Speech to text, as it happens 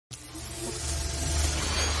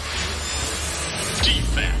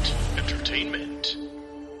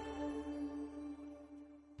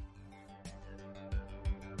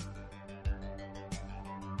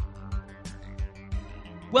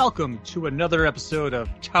welcome to another episode of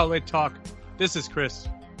Chowlight Talk. This is Chris.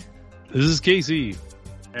 This is Casey.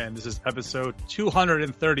 And this is episode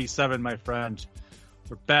 237, my friend.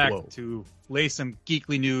 We're back to lay some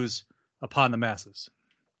geekly news upon the masses.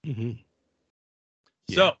 Mm-hmm.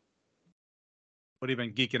 Yeah. So, what have you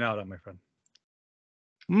been geeking out on, my friend?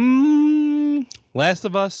 Last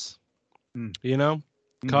of Us,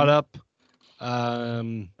 caught up.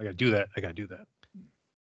 I gotta do that.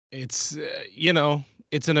 It's,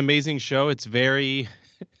 it's an amazing show. It's very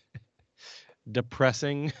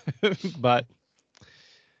depressing, but,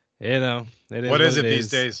 it is. What is it these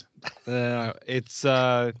days?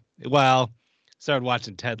 Started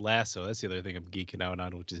watching Ted Lasso. That's the other thing I'm geeking out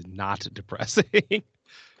on, which is not depressing.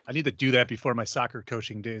 I need to do that before my soccer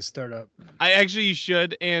coaching days start up. You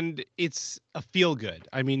should, and it's a feel good.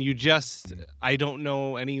 I mean, I don't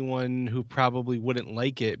know anyone who probably wouldn't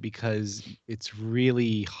like it because it's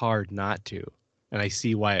really hard not to. And I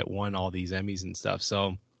see why it won all these Emmys and stuff.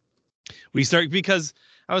 So because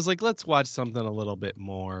I was like, let's watch something a little bit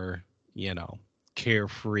more,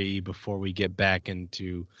 carefree before we get back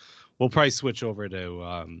into, we'll probably switch over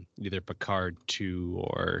to either Picard 2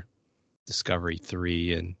 or Discovery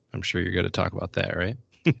 3, and I'm sure you're going to talk about that, right?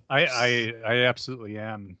 I absolutely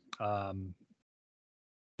am. I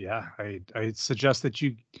suggest that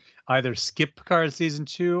you either skip Picard season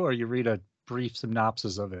 2 or you read a brief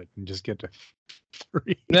synopsis of it and just get to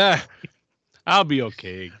 3. Nah, I'll be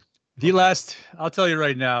okay. I'll tell you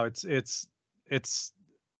right now, it's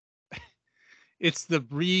the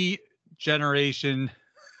regeneration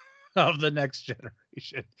of the next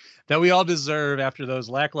generation that we all deserve after those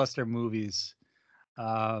lackluster movies.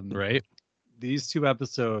 Right. These 2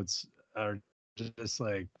 episodes are just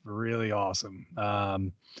like really awesome.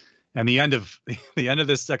 And the end of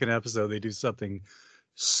this second episode, they do something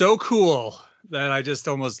so cool that I just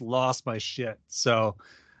almost lost my shit. So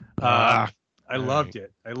I loved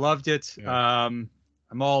it. Yeah.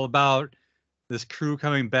 I'm all about this crew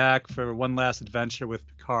coming back for one last adventure with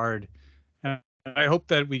Picard. And I hope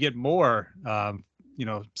that we get more,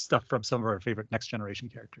 stuff from some of our favorite Next Generation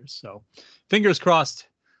characters. So fingers crossed.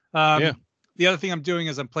 The other thing I'm doing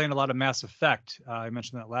is I'm playing a lot of Mass Effect. I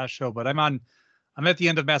mentioned that last show, but I'm at the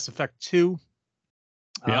end of Mass Effect 2.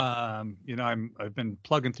 Yeah. I've been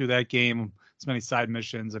plugging through that game. It's many side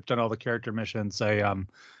missions. I've done all the character missions. I'm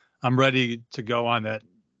ready to go on that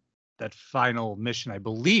final mission, I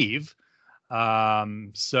believe.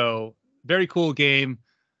 So very cool game.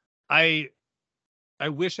 I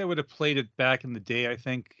wish I would have played it back in the day. I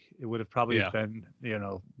think it would have probably been,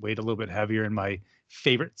 weighed a little bit heavier in my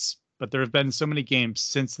favorites. But there have been so many games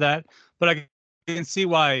since that. But I can see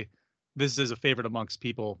why this is a favorite amongst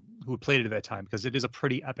people who played it at that time, because it is a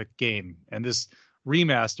pretty epic game. And this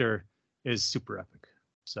remaster is super epic.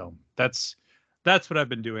 So that's what I've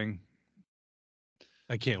been doing.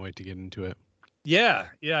 I can't wait to get into it. Yeah,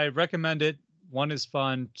 I recommend it. 1 is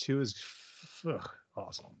fun. 2 is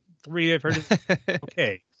awesome. 3, I've heard is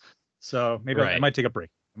okay. So maybe I might take a break.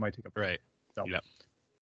 Right. So,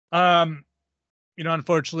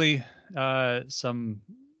 unfortunately, some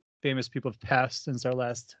famous people have passed since our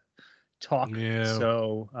last talk. Yeah.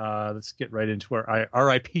 So let's get right into our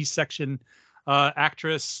RIP section.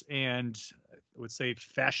 Actress and I would say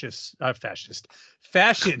fashion.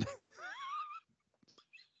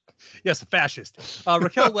 Yes, a fascist.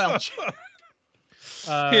 Raquel Welch.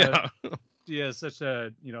 She has such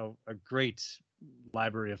a great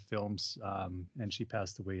library of films, and she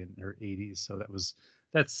passed away in her 80s. So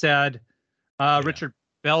that's sad. Richard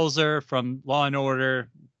Belzer from Law and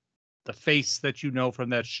Order, the face that from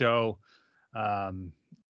that show,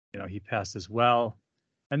 he passed as well.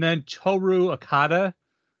 And then Toru Okada,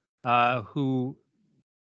 who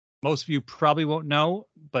most of you probably won't know,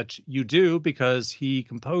 but you do because he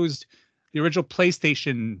composed the original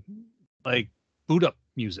PlayStation boot up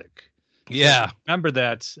music. Yeah, so remember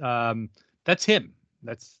that? That's him.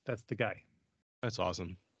 That's the guy. That's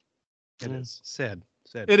awesome. It is sad.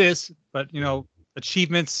 It is, but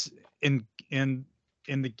achievements in the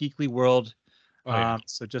geekly world.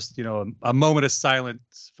 So just a moment of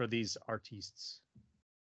silence for these artists.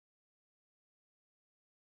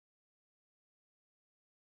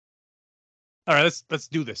 All right, let's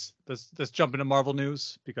do this. Let's jump into Marvel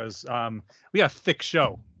news because we got a thick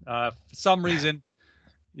show. For some reason,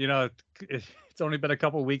 it's only been a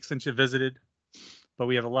couple of weeks since you visited, but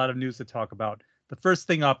we have a lot of news to talk about. The first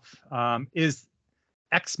thing up is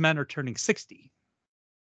X-Men are turning 60.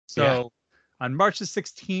 So on March the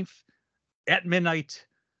 16th at midnight,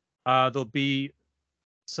 there'll be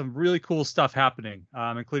some really cool stuff happening,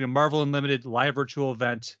 including a Marvel Unlimited live virtual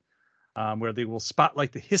event where they will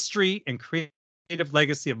spotlight the history and creative creative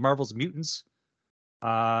legacy of Marvel's mutants,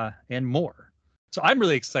 and more. So I'm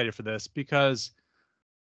really excited for this because,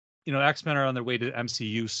 X-Men are on their way to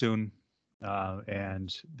MCU soon,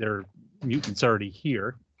 and their mutants already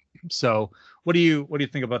here. So what do you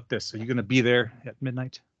think about this? Are you going to be there at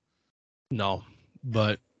midnight? No,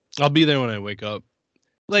 but I'll be there when I wake up.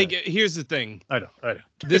 Like, here's the thing. I know.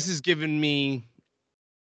 This is giving me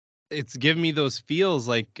those feels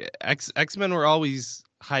like X-Men were always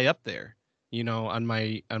high up there, on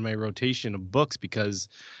my rotation of books, because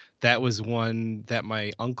that was one that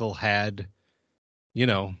my uncle had,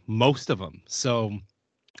 most of them. So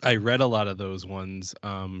I read a lot of those ones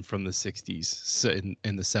from the 60s, so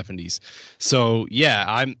in the 70s. So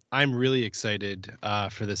yeah, I'm really excited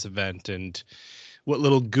for this event and what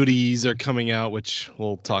little goodies are coming out, which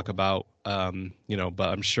we'll talk about. But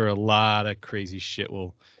I'm sure a lot of crazy shit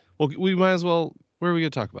we might as well. Where are we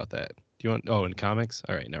gonna talk about that? Do you want? Oh, in comics?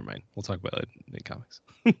 All right, never mind. We'll talk about it in comics.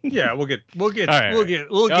 Yeah, we'll get to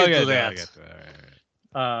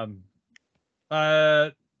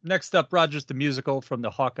that. Next up, Rogers the Musical from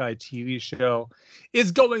the Hawkeye TV show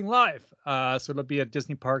is going live. So it'll be at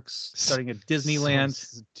Disney parks, starting at Disneyland.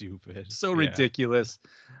 So stupid. So ridiculous.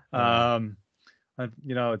 It's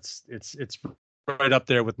right up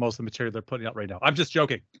there with most of the material they're putting out right now. I'm just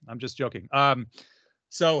joking.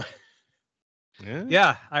 So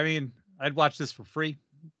yeah, I mean, I'd watch this for free.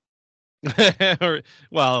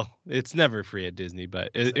 Well, it's never free at Disney,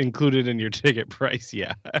 but included in your ticket price.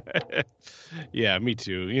 Yeah. Yeah, me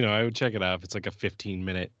too. I would check it out if it's like a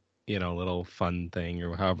 15-minute, little fun thing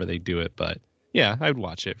or however they do it. But yeah, I'd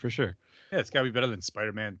watch it for sure. Yeah, it's gotta be better than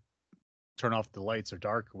Spider-Man Turn Off the Lights or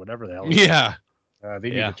Dark or whatever the hell. Yeah. They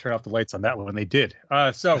need to turn off the lights on that one when they did.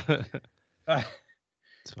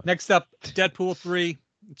 Next up, Deadpool 3.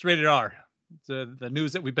 It's rated R. It's the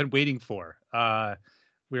news that we've been waiting for.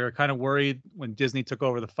 We were kind of worried when Disney took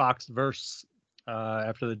over the Fox verse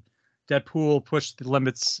after the Deadpool pushed the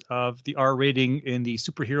limits of the R rating in the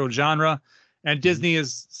superhero genre, and Disney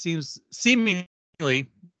seemingly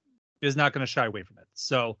is not going to shy away from it.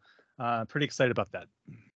 So, pretty excited about that.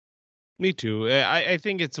 Me too. I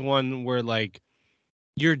think it's one where like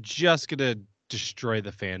you're just gonna destroy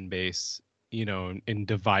the fan base, and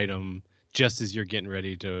divide them just as you're getting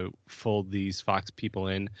ready to fold these Fox people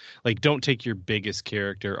in. Like, don't take your biggest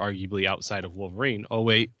character, arguably outside of Wolverine. Oh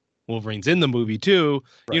wait, Wolverine's in the movie too.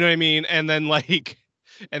 Right. You know what I mean? And then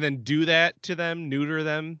do that to them, neuter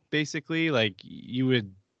them, basically. Like you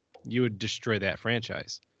would destroy that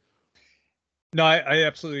franchise. No, I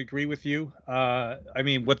absolutely agree with you. I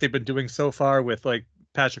mean, what they've been doing so far with like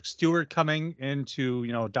Patrick Stewart coming into,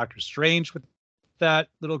 Doctor Strange with that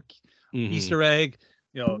little Easter egg,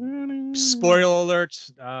 spoiler alert,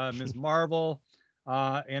 Ms. Marvel,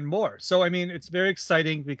 and more. So, I mean, it's very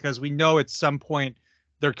exciting because we know at some point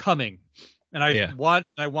they're coming. And I want,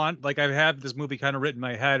 like, I've had this movie kind of written in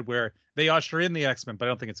my head where they usher in the X-Men, but I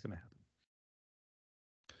don't think it's going to happen.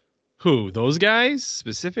 Who? Those guys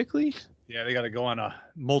specifically? Yeah, they got to go on a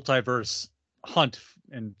multiverse hunt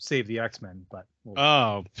and save the X-Men. But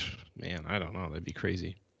oh man, I don't know. That'd be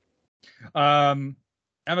crazy. Emma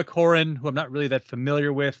Corrin, who I'm not really that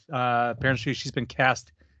familiar with, apparently she's been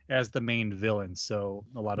cast as the main villain. So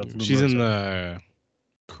a lot of she's in the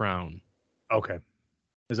Crown. Okay,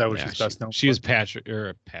 is that what she's best known? She was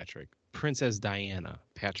Princess Diana,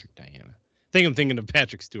 Patrick Diana. I think I'm thinking of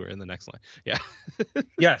Patrick Stewart in the next line. Yeah.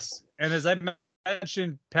 Yes, and as I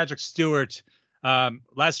mentioned, Patrick Stewart.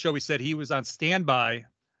 Last show we said he was on standby.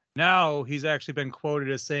 Now he's actually been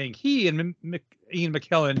quoted as saying he and Ian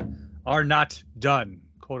McKellen are not done,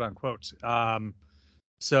 quote unquote.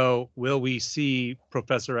 So will we see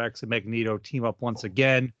Professor X and Magneto team up once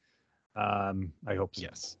again? I hope so.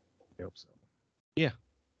 Yes. I hope so. Yeah.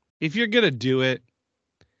 If you're going to do it,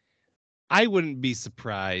 I wouldn't be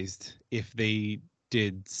surprised if they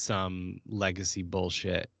did some legacy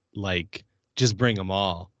bullshit, like just bring them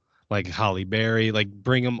all, like Halle Berry, like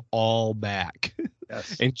bring them all back.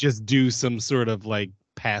 Yes. And just do some sort of like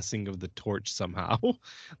passing of the torch somehow.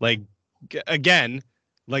 Like, again,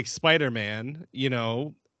 like Spider-Man,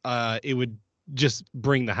 it would just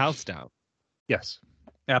bring the house down. Yes,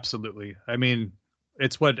 absolutely. I mean,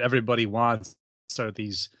 it's what everybody wants. So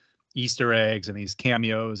these Easter eggs and these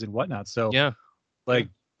cameos and whatnot. So yeah,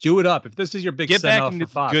 do it up. If this is your big get back off into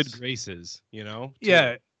for Fox, good graces,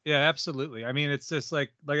 Yeah, absolutely. I mean, it's just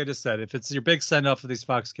like I just said, if it's your big send off for these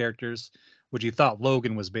Fox characters, which you thought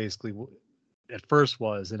Logan was basically at first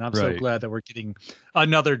was, and I'm so glad that we're getting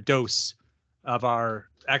another dose of our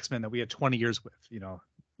X-Men that we had 20 years with.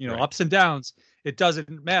 Ups and downs. It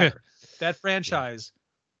doesn't matter. That franchise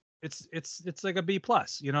it's like a B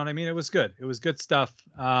plus. You know what I mean? It was good. It was good stuff.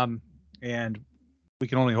 And we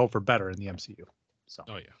can only hope for better in the MCU. So.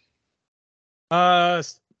 Oh yeah.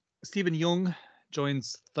 Stephen Young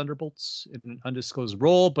joins Thunderbolts in an undisclosed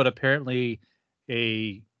role, but apparently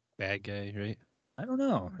a Bad guy, right? I don't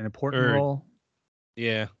know, an important Or- role.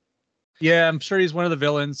 Yeah. Yeah, I'm sure he's one of the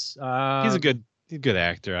villains. He's a good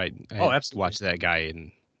actor. I absolutely. watched that guy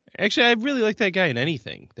in. Actually, I really like that guy in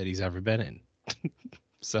anything that he's ever been in.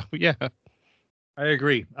 So yeah. I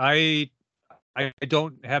agree. I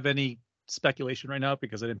don't have any speculation right now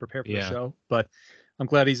because I didn't prepare for the show, but I'm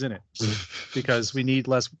glad he's in it because we need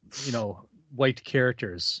less, white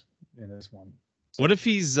characters in this one. What if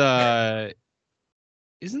he's isn't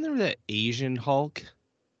there that Asian Hulk?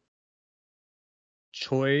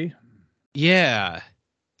 Choi? Yeah.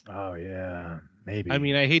 Oh yeah, maybe. I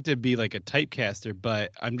mean, I hate to be like a typecaster,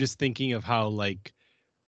 but I'm just thinking of how like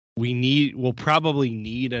we'll probably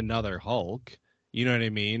need another Hulk. You know what I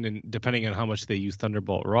mean? And depending on how much they use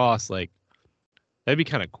Thunderbolt Ross, like that'd be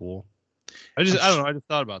kind of cool. I don't know. I just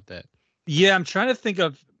thought about that. Yeah, I'm trying to think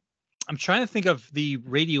of the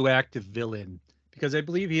radioactive villain because I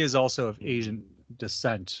believe he is also of Asian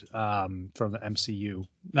descent from the MCU,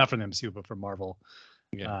 not from the MCU, but from Marvel.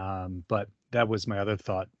 Yeah. But that was my other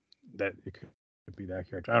thought that it could be that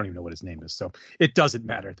character. I don't even know what his name is, so it doesn't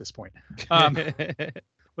matter at this point.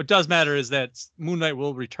 What does matter is that Moon Knight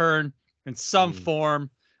will return in some form,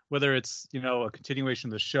 whether it's a continuation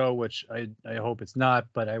of the show, which I hope it's not,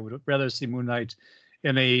 but I would rather see Moon Knight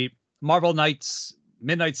in a Marvel Knights,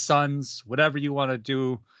 Midnight Suns, whatever you want to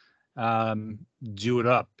do it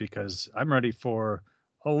up because I'm ready for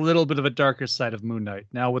a little bit of a darker side of Moon Knight.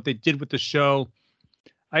 Now, what they did with the show,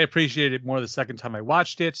 I appreciated it more the second time I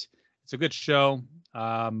watched it. It's a good show,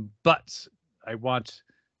 but I want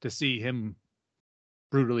to see him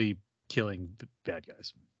brutally killing the bad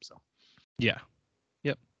guys. So, yeah.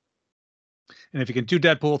 Yep. And if you can do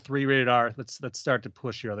Deadpool 3 rated R, let's start to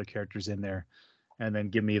push your other characters in there, and then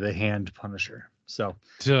give me the Hand Punisher. So,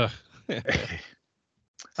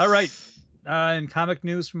 all right. In comic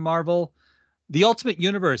news from Marvel, the Ultimate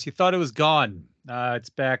Universe. You thought it was gone. It's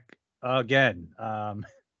back again.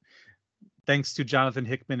 Thanks to Jonathan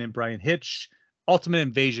Hickman and Brian Hitch, Ultimate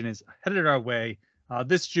Invasion is headed our way.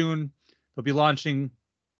 This June, they'll be launching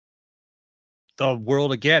the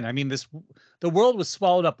world again. I mean, the world was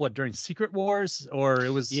swallowed up during Secret Wars, or it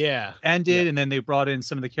was ended, and then they brought in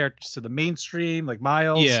some of the characters to the mainstream, like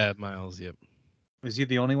Miles. Yeah, Miles. Yep. Was he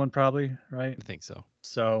the only one, probably? Right. I think so.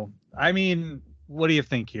 So, I mean, what do you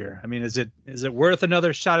think here? I mean, is it worth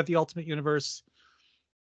another shot at the Ultimate Universe?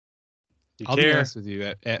 I'll be honest with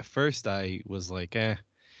you. At first, I was like, eh.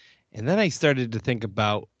 And then I started to think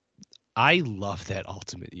about, I love that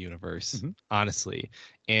Ultimate Universe, honestly.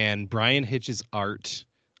 And Brian Hitch's art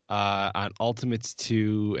on Ultimates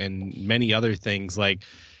 2 and many other things, like,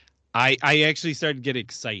 I actually started to get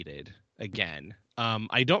excited again.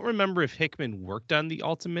 I don't remember if Hickman worked on the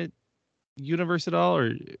Ultimate Universe at all,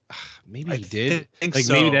 or maybe he did. Think like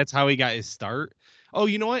so. Maybe that's how he got his start. Oh,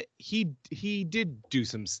 you know what? He did do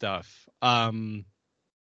some stuff.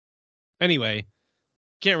 Anyway,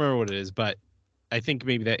 can't remember what it is, but I think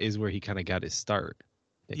maybe that is where he kind of got his start.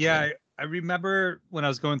 Yeah, I remember when I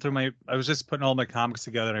was going through I was just putting all my comics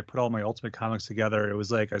together, and I put all my Ultimate comics together. It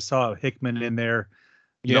was like I saw Hickman in there.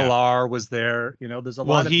 Yeah. Millar was there. There's a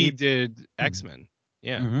lot of people. Well, he did X-Men.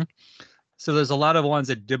 Yeah. Mm-hmm. So there's a lot of ones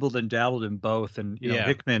that dibbled and dabbled in both. And,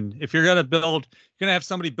 Hickman, if you're going to have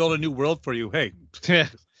somebody build a new world for you, hey,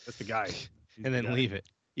 that's the guy. And then leave it.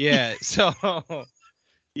 Yeah. So,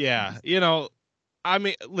 yeah, I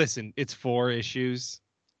mean, listen, it's 4 issues.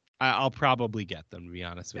 I'll probably get them, to be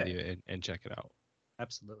honest with you, and check it out.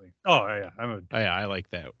 Absolutely. Oh, yeah. I like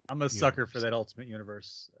that. I'm a sucker for that Ultimate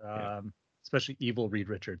Universe, especially evil Reed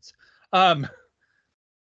Richards.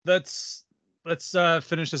 Let's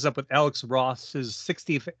finish this up with Alex Ross's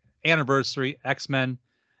 60th anniversary X-Men.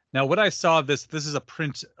 Now, what I saw of this is a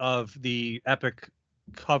print of the epic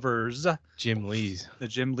covers. Jim Lee's. The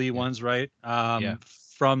Jim Lee ones, right?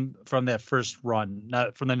 From that first run,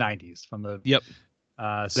 not from the 90s, from the the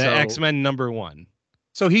X-Men #1.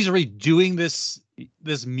 So he's redoing this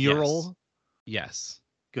mural. Yes.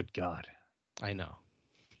 Good God. I know.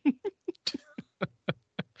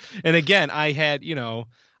 And again, I had,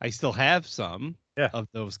 I still have some of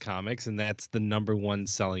those comics, and that's the #1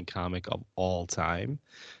 selling comic of all time.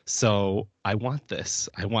 So I want this.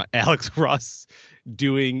 I want Alex Ross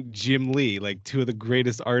doing Jim Lee, like 2 of the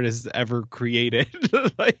greatest artists ever created.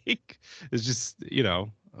 Like, it's just,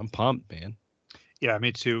 I'm pumped, man. Yeah,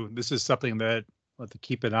 me too. This is something that I'll have to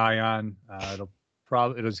keep an eye on. It's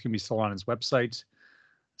going to be sold on his website.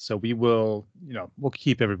 So we will, we'll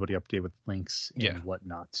keep everybody updated with links and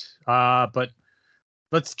whatnot. But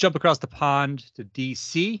let's jump across the pond to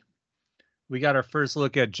DC. We got our first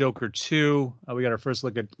look at Joker 2. We got our first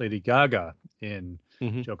look at Lady Gaga in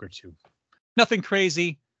Joker 2. Nothing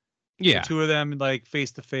crazy. Yeah. The two of them like face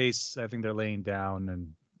to face. I think they're laying down,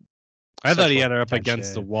 and I thought he had her up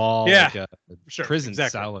against the wall, like a prison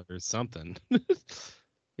cell or something.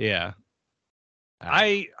 Yeah.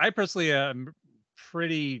 I personally am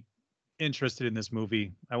pretty interested in this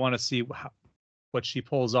movie. I want to see what she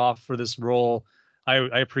pulls off for this role.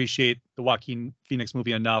 I appreciate the Joaquin Phoenix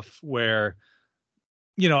movie enough where,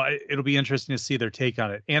 it'll be interesting to see their take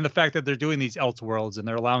on it. And the fact that they're doing these Elseworlds and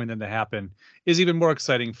they're allowing them to happen is even more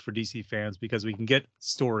exciting for DC fans because we can get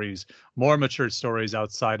stories, more mature stories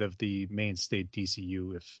outside of the mainstay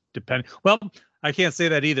DCU. Well, I can't say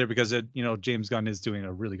that either because James Gunn is doing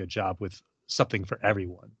a really good job with something for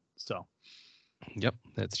everyone. So, yep,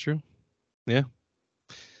 that's true. Yeah.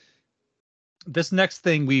 This next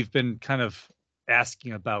thing we've been kind of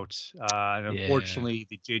asking about, and unfortunately,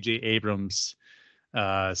 the J.J. Abrams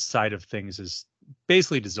side of things is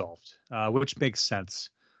basically dissolved, which makes sense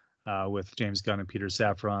with James Gunn and Peter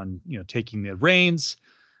Safran, taking the reins.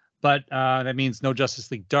 But that means no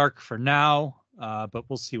Justice League Dark for now. But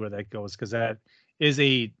we'll see where that goes because that is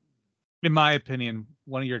in my opinion,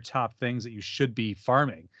 one of your top things that you should be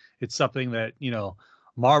farming. It's something that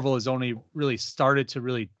Marvel has only really started to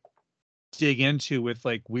really dig into with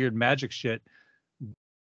like weird magic shit.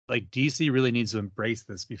 Like DC really needs to embrace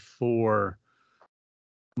this before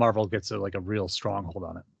Marvel gets a real stronghold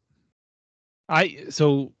on it.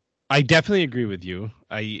 I definitely agree with you.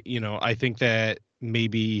 I think that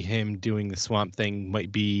maybe him doing the Swamp Thing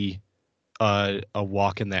might be a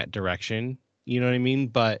walk in that direction. You know what I mean?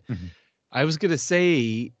 But I was gonna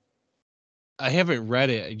say I haven't read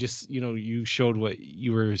it. I just you showed what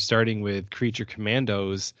you were starting with Creature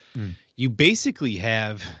Commandos. You basically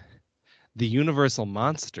have the Universal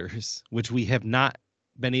monsters, which we have not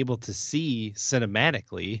been able to see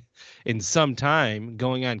cinematically in some time,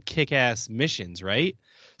 going on kick-ass missions, right?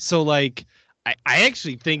 So like I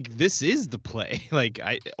actually think this is the play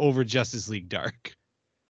over Justice League Dark,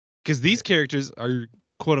 because these characters are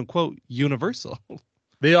quote unquote universal.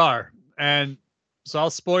 They are. And so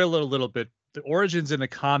I'll spoil it a little bit. The origins in the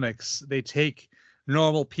comics, they take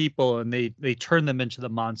normal people and they turn them into the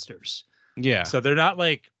monsters. Yeah. So they're not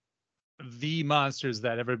like the monsters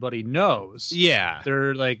that everybody knows. Yeah.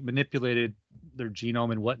 They're like manipulated their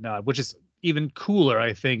genome and whatnot, which is even cooler,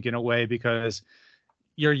 I think, in a way, because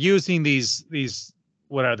you're using these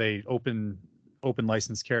what are they, open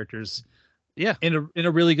license characters in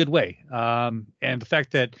a really good way. And the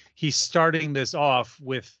fact that he's starting this off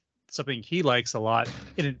with something he likes a lot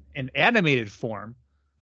in an animated form.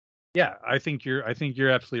 Yeah, I think you're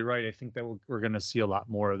absolutely right. I think that we're going to see a lot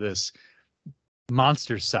more of this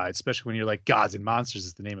monster side, especially when you're like Gods and Monsters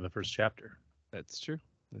is the name of the first chapter. That's true.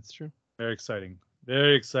 Very exciting.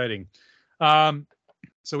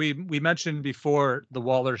 So we mentioned before the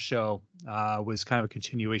Waller show was kind of a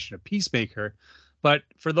continuation of Peacemaker, but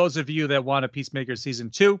for those of you that want a Peacemaker season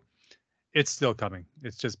 2, it's still coming.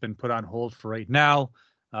 It's just been put on hold for right now,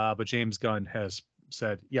 but James Gunn has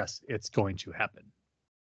said yes, it's going to happen.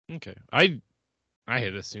 Okay, I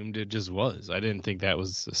had assumed it just was. I didn't think that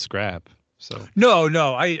was a scrap. So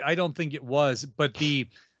no, I don't think it was. But the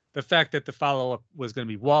fact that the follow up was going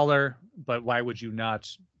to be Waller, but why would you not,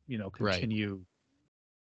 continue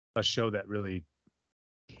a show that really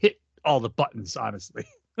hit all the buttons, honestly,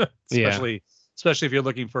 especially if you're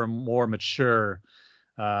looking for a more mature,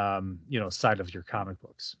 side of your comic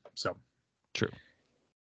books. So true.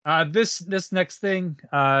 This next thing,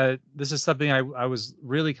 this is something I was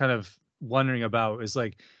really kind of wondering about is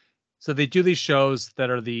like, so they do these shows that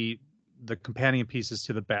are the companion pieces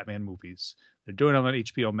to the Batman movies. They're doing them on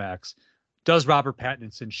HBO Max. Does Robert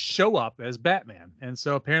Pattinson show up as Batman? And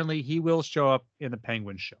so apparently he will show up in the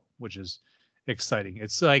Penguin show, which is exciting.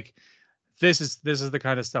 It's like this is the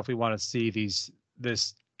kind of stuff we want to see.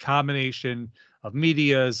 This combination of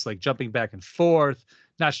medias, like jumping back and forth,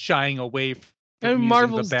 not shying away from and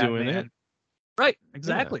Marvel's doing it. Right,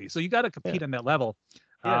 exactly. Yeah. So you got to compete on that level.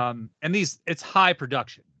 Yeah. And it's high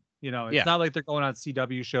production. It's not like they're going on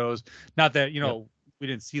CW shows. Not that, we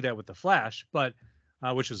didn't see that with The Flash, but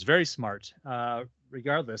which was very smart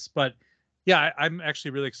regardless. But yeah, I'm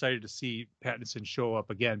actually really excited to see Pattinson show up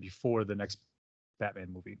again before the next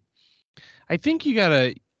Batman movie. I think you got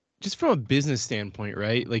to, just from a business standpoint,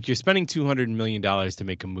 right? Like you're spending $200 million to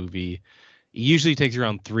make a movie. It usually takes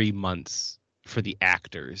around 3 months for the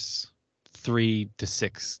actors. 3 to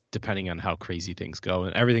 6, depending on how crazy things go.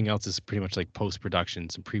 And everything else is pretty much like post-production,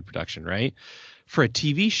 some pre-production, right? For a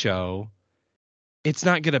TV show, it's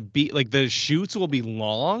not going to be like the shoots will be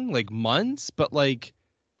long, like months, but like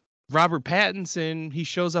Robert Pattinson, he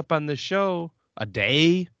shows up on the show a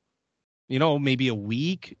day, maybe a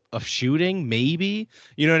week of shooting, maybe,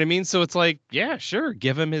 you know what I mean? So it's like, yeah, sure.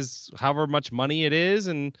 Give him his, however much money it is.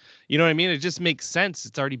 And you know what I mean? It just makes sense.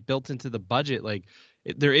 It's already built into the budget. Like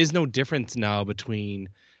there is no difference now between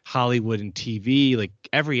Hollywood and TV. Like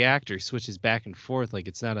every actor switches back and forth. Like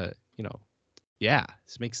it's not yeah,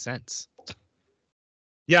 this makes sense.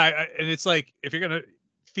 Yeah. And it's like, if you're going to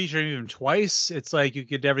feature him twice, it's like you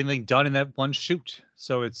get everything done in that one shoot.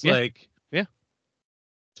 So it's like, yeah,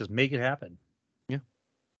 just make it happen. Yeah.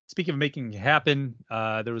 Speaking of making it happen,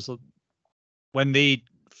 there was when they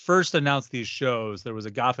first announced these shows, there was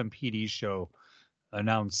a Gotham PD show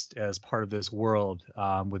announced as part of this world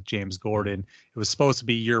with James Gordon. It was supposed to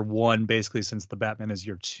be year 1, basically, since the Batman is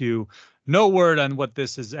year 2. No word on what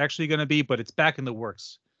this is actually going to be, but it's back in the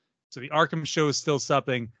works. So the Arkham show is still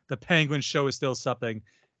something. The Penguin show is still something.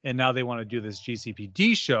 And now they want to do this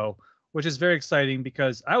GCPD show, which is very exciting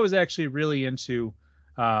because I was actually really into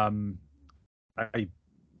I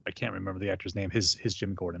can't remember the actor's name. His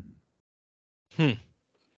Jim Gordon.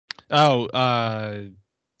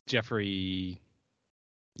 Jeffrey.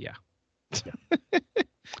 Yeah.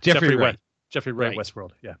 Jeffrey Wright. Jeffrey Wright,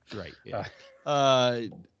 Westworld. Yeah. Right. Yeah.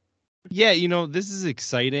 Yeah, this is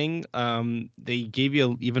exciting. They gave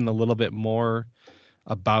you even a little bit more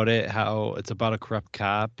about it, how it's about a corrupt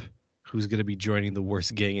cop who's going to be joining the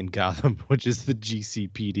worst gang in Gotham, which is the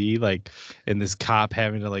GCPD, like, and this cop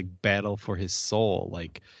having to like battle for his soul.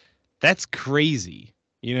 Like, that's crazy.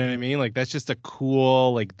 You know what I mean? Like, that's just a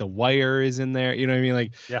cool, like, The Wire is in there. You know what I mean?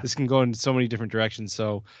 Like, This can go in so many different directions.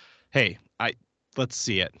 So, hey, let's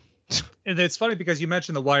see it. And it's funny because you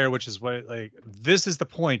mentioned The Wire, which is what, like, this is the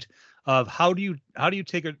point of how do you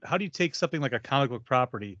take something like a comic book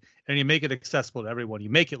property and you make it accessible to everyone? You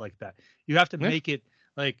make it like that. You have to make it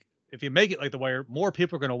like, if you make it like The Wire, more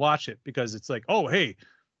people are going to watch it because it's like, oh, hey,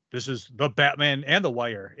 this is the Batman and The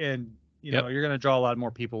Wire. And, you're going to draw a lot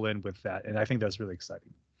more people in with that. And I think that's really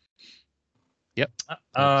exciting. Yep.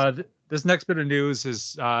 This next bit of news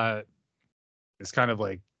is kind of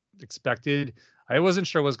like expected. I wasn't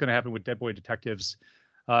sure what was going to happen with Dead Boy Detectives.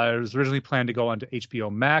 It was originally planned to go on to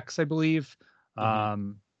HBO Max, I believe.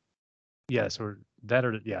 Mm-hmm. I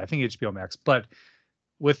think HBO Max. But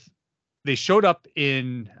they showed up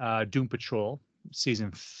in Doom Patrol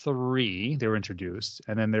season 3. They were introduced,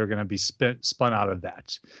 and then they were going to be spun out of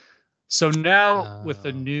that. So now with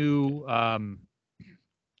the new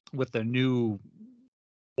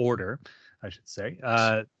order, I should say,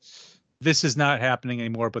 this is not happening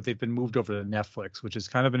anymore. But they've been moved over to Netflix, which is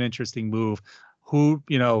kind of an interesting move.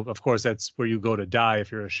 Of course, that's where you go to die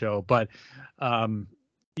if you're a show. But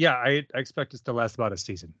I expect this to last about a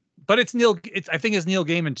season. But I think it's Neil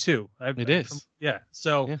Gaiman too. It is.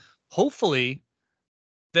 So hopefully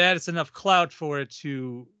that's enough clout for it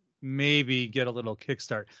to maybe get a little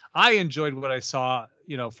kickstart. I enjoyed what I saw,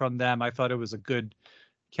 from them. I thought it was a good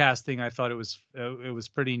casting. I thought it was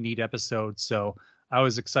pretty neat episode. So I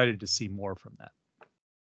was excited to see more from that.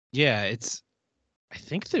 Yeah, I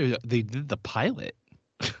think they did the pilot.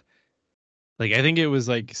 Like, I think it was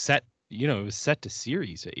like set, it was set to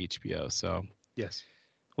series at HBO. So yes,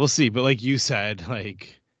 we'll see. But like you said,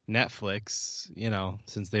 like Netflix,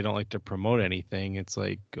 since they don't like to promote anything, it's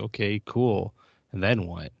like, okay, cool. And then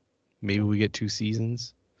what? Maybe we get 2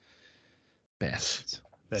 seasons. Bastards.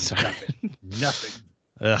 That's nothing.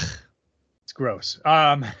 Ugh. It's gross.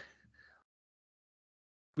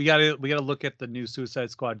 We gotta look at the new Suicide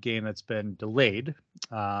Squad game that's been delayed.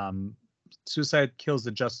 Suicide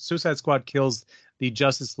Squad kills the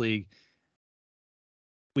Justice League.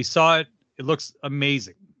 We saw it. It looks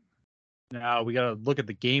amazing. Now we gotta look at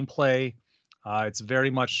the gameplay. It's very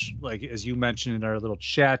much like, as you mentioned in our little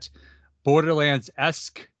chat,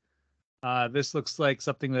 Borderlands-esque. This looks like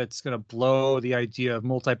something that's gonna blow the idea of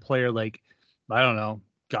multiplayer, like, I don't know,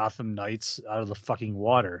 Gotham Knights out of the fucking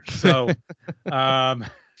water. So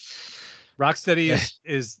Rocksteady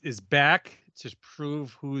is back to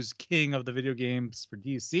prove who's king of the video games for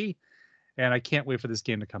DC, and I can't wait for this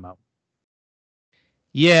game to come out.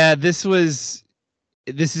 Yeah, this is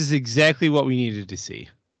exactly what we needed to see.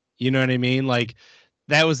 You know what I mean? Like,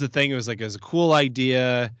 that was the thing. It was a cool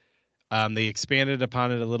idea. They expanded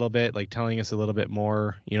upon it a little bit, like telling us a little bit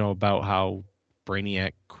more, about how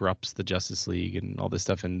Brainiac corrupts the Justice League and all this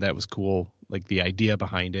stuff. And that was cool, like the idea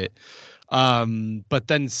behind it. But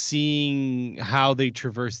then seeing how they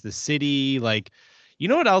traverse the city, like, You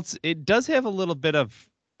know what else? It does have a little bit of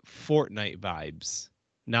Fortnite vibes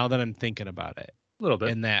now that I'm thinking about it. A little bit.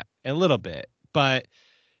 In that, a little bit. But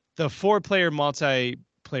the 4-player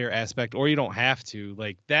multiplayer aspect, or you don't have to,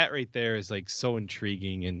 like that right there is like so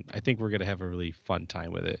intriguing. And I think we're going to have a really fun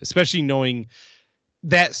time with it, especially knowing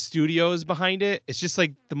that studio is behind it. It's just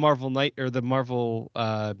like the Marvel Night or the Marvel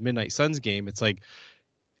Midnight Suns game. It's like,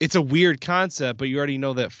 it's a weird concept, but you already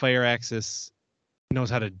know that Firaxis knows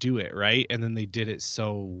how to do it, right? And then they did it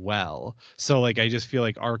so well. So like I just feel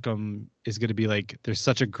like Arkham is going to be like, there's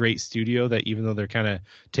such a great studio that even though they're kind of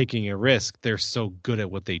taking a risk, they're so good at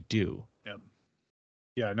what they do.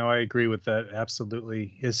 Yeah, no, I agree with that.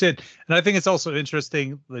 Absolutely. Is it? And I think it's also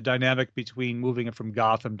interesting the dynamic between moving it from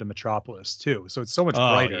Gotham to Metropolis too. So it's so much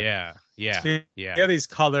brighter. So yeah, these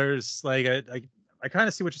colors, like I kind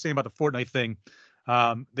of see what you're saying about the Fortnite thing.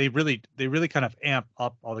 They really kind of amp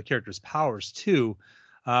up all the characters' powers too,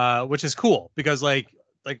 which is cool because like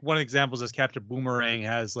one example is Captain Boomerang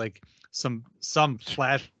has like some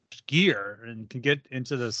flash gear and can get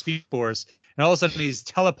into the Speed Force, and all of a sudden he's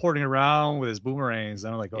teleporting around with his boomerangs,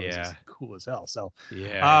 and I'm like, oh, this is cool as hell. So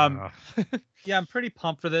yeah, I'm pretty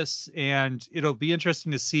pumped for this, and it'll be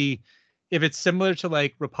interesting to see if it's similar to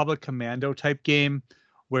like Republic Commando type game,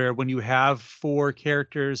 where when you have 4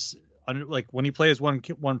 characters, like when you play as one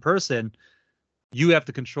person, you have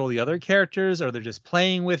to control the other characters, or they're just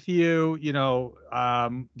playing with you. You know,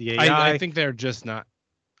 the AI. I think they're just not.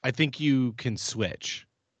 I think you can switch.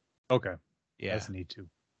 Okay. Yeah, that's neat too.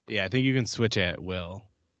 Yeah, I think you can switch at will.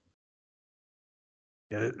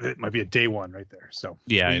 Yeah, it might be a day one right there. So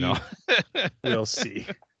yeah, I know. We'll see.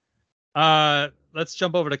 Let's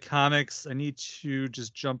jump over to comics. I need to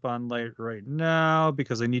just jump on light right now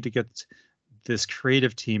because I need to get this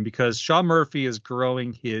creative team, because Sean Murphy is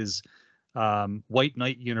growing his White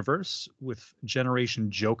Knight universe with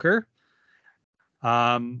Generation Joker.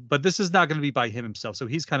 But this is not going to be by him himself. So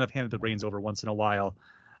he's kind of handed the reins over once in a while.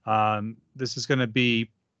 This is going to be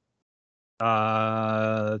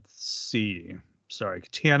let's see. Sorry,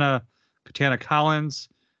 Katana Collins,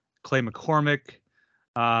 Clay McCormick,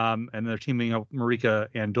 and they're teaming up Marika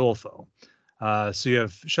Andolfo. So you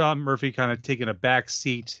have Sean Murphy kind of taking a back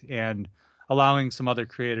seat and allowing some other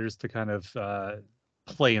creators to kind of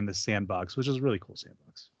play in the sandbox, which is a really cool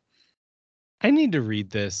sandbox. I need to read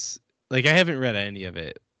this. Like, I haven't read any of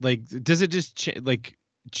it. Like, does it just like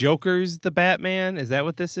Joker's the Batman? Is that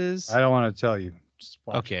what this is? I don't want to tell you. Just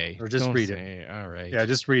okay. Or just read it. All right. Yeah,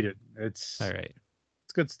 just read it. It's all right.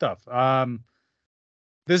 It's good stuff.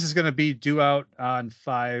 This is going to be due out on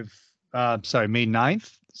May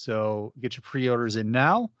 9th. So get your pre-orders in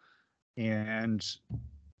now and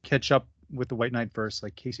catch up with the White Knight verse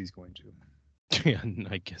like Casey's going to. Yeah,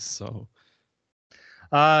 I guess so.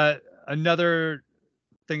 Another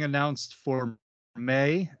thing announced for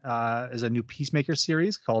May is a new Peacemaker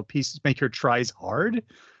series called Peacemaker Tries Hard.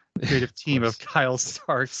 Creative team of Kyle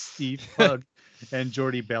Stark, Steve Pugh, and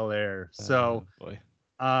Jordi Belair. So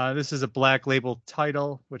this is a Black Label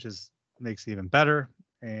title, which makes it even better.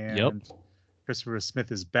 And Christopher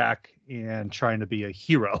Smith is back and trying to be a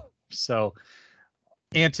hero. So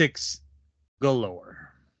antics galore.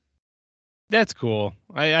 That's cool.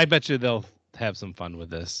 I bet you they'll have some fun with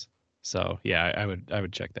this. So yeah, I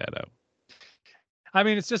would check that out. I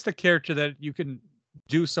mean, it's just a character that you can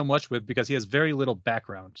do so much with because he has very little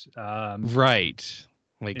background. Right.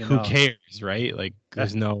 Like, who cares, right? Like,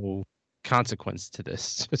 there's no consequence to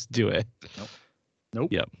this. Just do it.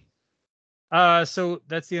 Nope. Yep. So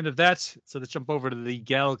that's the end of that. So let's jump over to the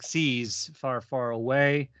galaxies far, far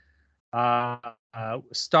away.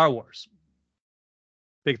 Star Wars.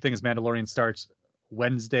 Big thing is Mandalorian starts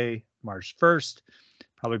Wednesday, March 1st.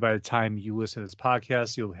 Probably by the time you listen to this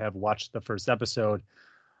podcast, you'll have watched the first episode.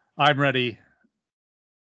 I'm ready.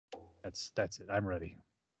 That's it. I'm ready.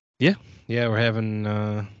 Yeah. We're having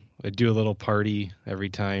I do a little party every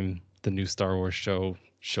time the new Star Wars show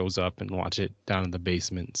shows up and watch it down in the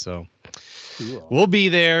basement. So cool. We'll be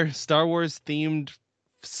there. Star Wars themed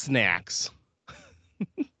snacks.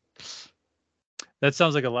 That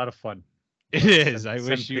sounds like a lot of fun. It is. I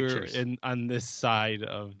wish you were on this side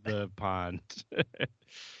of the pond.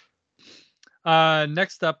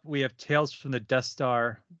 Next up, we have Tales from the Death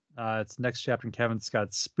Star. It's next chapter in Kevin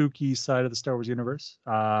Scott's spooky side of the Star Wars universe.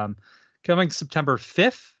 Coming September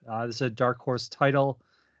 5th. This is a Dark Horse title.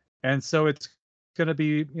 And so it's going to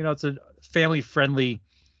be, it's a family-friendly,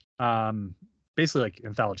 basically like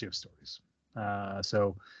anthology of stories.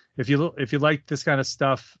 So if you like this kind of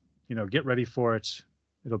stuff, get ready for it.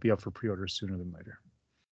 It'll be up for pre-order sooner than later.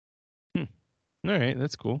 All right,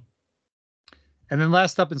 that's cool. And then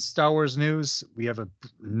last up in Star Wars news, we have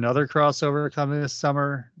another crossover coming this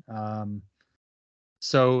summer.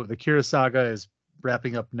 So the Kira saga is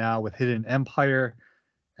wrapping up now with Hidden Empire.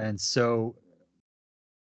 And so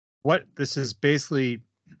what this is basically,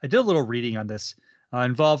 I did a little reading on this.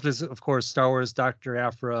 Involved is, of course, Star Wars, Dr.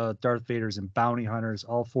 Aphra, Darth Vader's, and Bounty Hunters.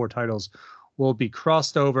 All 4 titles will be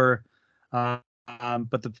crossed over.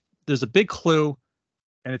 But there's a big clue,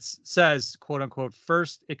 and it says, quote unquote,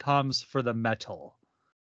 first it comes for the metal.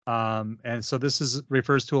 And so this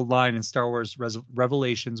refers to a line in Star Wars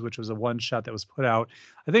Revelations, which was a one-shot that was put out,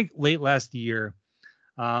 I think, late last year.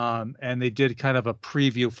 And they did kind of a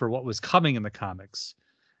preview for what was coming in the comics.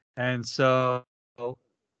 And so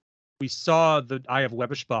we saw the Eye of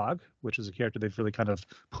Webbish Bog, which is a character they've really kind of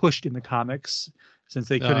pushed in the comics since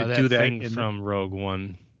they couldn't do that thing from Rogue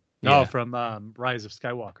One. No, from Rise of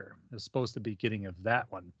Skywalker. It was supposed to be beginning of that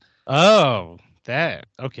one. Oh, that.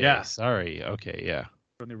 Okay. Yeah. Sorry. Okay. Yeah.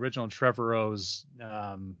 From the original Trevorrow's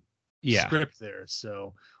script there.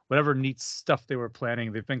 So whatever neat stuff they were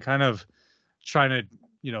planning, they've been kind of trying to,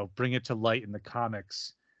 bring it to light in the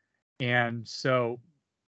comics. And so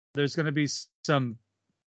there's going to be some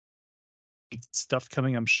stuff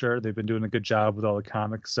coming, I'm sure. They've been doing a good job with all the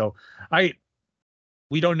comics. So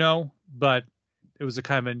we don't know, but it was a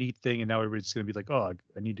kind of a neat thing, and now everybody's going to be like, oh,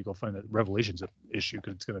 I need to go find the Revelations issue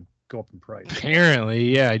because it's going to go up in price.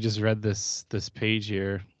 Apparently, yeah. I just read this page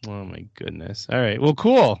here. Oh my goodness. All right. Well,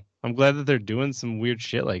 cool. I'm glad that they're doing some weird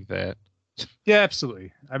shit like that. Yeah,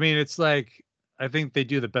 absolutely. I mean, it's like, I think they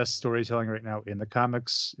do the best storytelling right now in the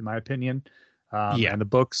comics, in my opinion, and the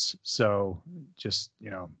books. So just,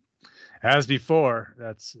 as before,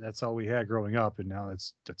 that's all we had growing up, and now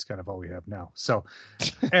that's kind of all we have now. So,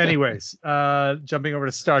 anyways, jumping over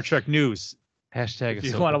to Star Trek news. Hashtag if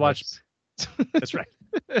you want to watch, that's right.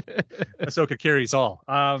 Ahsoka carries all.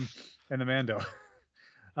 And the Mando.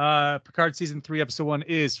 Picard season 3, episode 1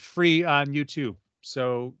 is free on YouTube.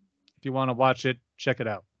 So if you want to watch it, check it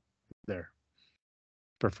out there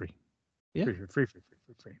for free. Yeah, free.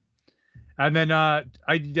 And then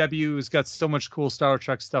IDW has got so much cool Star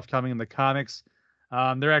Trek stuff coming in the comics.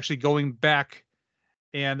 They're actually going back,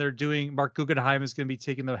 and they're doing. Mark Guggenheim is going to be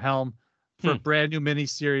taking the helm for a brand new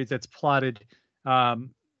miniseries that's plotted,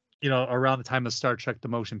 around the time of Star Trek: The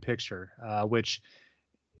Motion Picture, which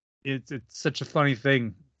it's such a funny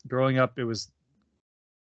thing. Growing up, I was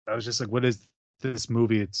just like, what is this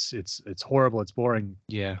movie? It's horrible. It's boring.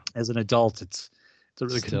 Yeah. As an adult, it's a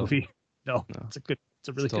really good movie. No, it's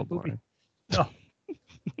a really good movie. No,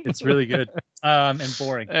 it's really good and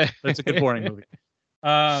boring. But it's a good boring movie.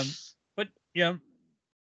 But I'm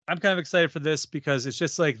kind of excited for this because it's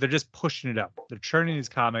just like they're just pushing it up. They're churning these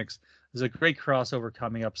comics. There's a great crossover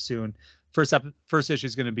coming up soon. First issue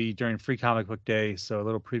is going to be during Free Comic Book Day, so a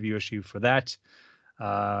little preview issue for that.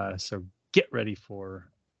 So get ready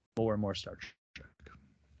for more and more Star Trek.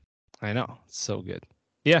 I know, it's so good.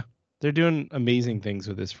 Yeah, they're doing amazing things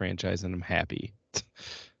with this franchise, and I'm happy.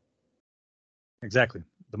 Exactly.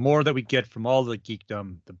 The more that we get from all the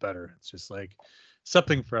geekdom, the better. It's just like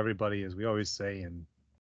something for everybody, as we always say. And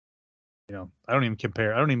I don't even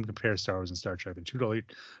compare Star Wars and Star Trek. They're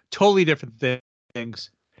totally different things.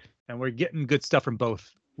 And we're getting good stuff from both.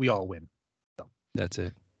 We all win. So that's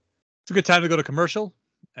it. It's a good time to go to commercial.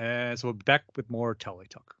 So we'll be back with more Tally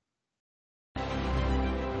Talk.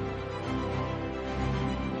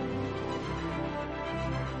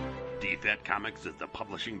 DFAT Comics is the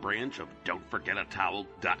publishing branch of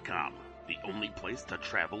Don'tForgetATowel.com, the only place to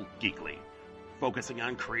travel geekly. Focusing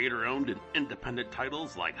on creator-owned and independent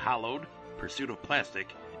titles like Hollowed, Pursuit of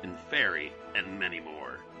Plastic, and Fairy, and many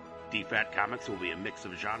more. DFAT Comics will be a mix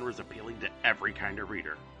of genres appealing to every kind of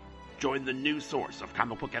reader. Join the new source of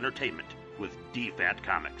comic book entertainment with DFAT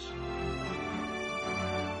Comics.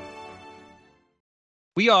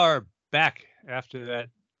 We are back after that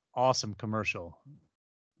awesome commercial.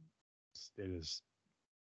 It is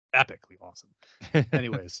epically awesome.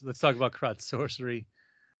 Anyways, let's talk about Crowd Sorcery.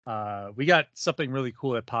 We got something really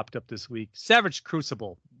cool that popped up this week. Savage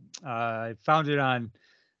Crucible. I found it on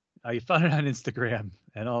Instagram,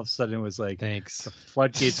 and all of a sudden it was like, thanks. The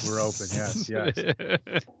floodgates were open. Yes.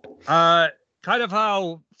 Kind of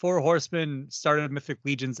how Four Horsemen started Mythic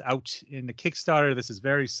Legions out in the Kickstarter. This is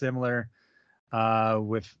very similar,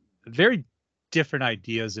 with very different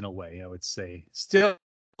ideas in a way, I would say. Still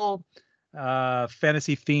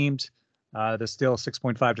fantasy themed. There's still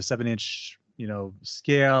 6.5 to 7 inch,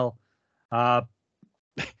 scale. It's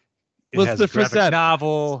the graphic Frazetta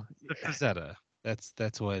novel. The Frazetta.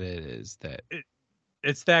 That's what it is.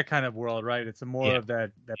 it's that kind of world, right? It's a more of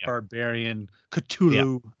that Yeah. barbarian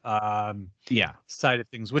Cthulhu side of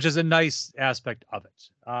things, which is a nice aspect of it.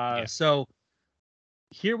 So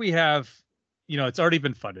here we have, it's already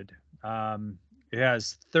been funded. It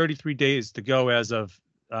has 33 days to go as of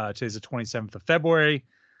today's the 27th of February.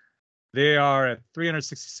 They are at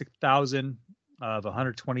 366,000 of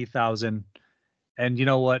 120,000. And you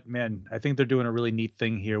know what, man? I think they're doing a really neat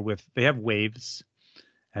thing here they have waves.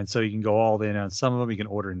 And so you can go all in on some of them. You can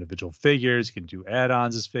order individual figures. You can do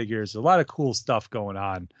add-ons as figures. A lot of cool stuff going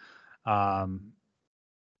on.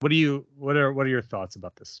 What are your thoughts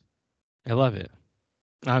about this? I love it.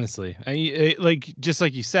 Honestly, just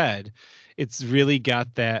like you said, it's really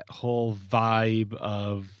got that whole vibe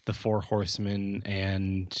of the Four Horsemen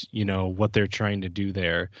and what they're trying to do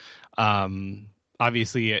there.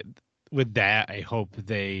 Obviously, with that, I hope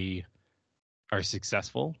they are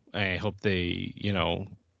successful. I hope they,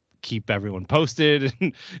 keep everyone posted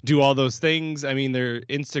and do all those things. I mean, their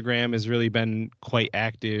Instagram has really been quite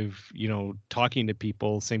active, talking to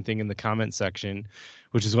people. Same thing in the comment section,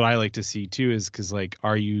 which is what I like to see too, is because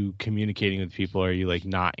are you communicating with people? Are you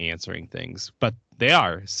not answering things? But they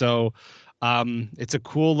are. So it's a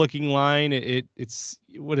cool looking line. It's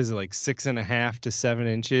what is it, 6.5 to 7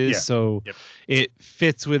 inches? Yeah. So it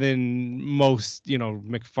fits within most,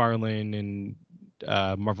 McFarlane and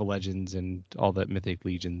Marvel Legends and all that Mythic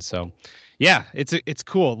Legion. So yeah, it's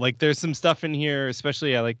cool. There's some stuff in here,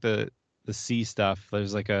 especially I like the sea stuff.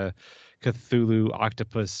 There's a Cthulhu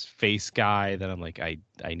octopus face guy that I'm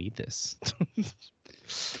I need this.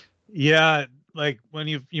 Yeah, when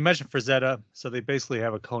you mentioned Frazetta, so they basically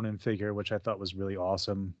have a Conan figure, which I thought was really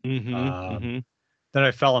awesome. Then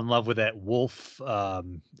I fell in love with that wolf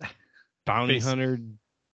bounty hunter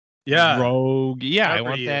Yeah. Rogue. Yeah, I Whatever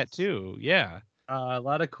want he that is. too. Yeah. A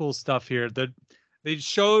lot of cool stuff here. They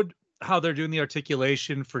showed how they're doing the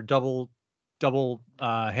articulation for double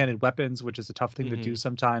handed weapons, which is a tough thing to do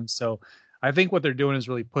sometimes. So I think what they're doing is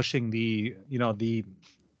really pushing the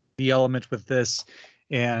element with this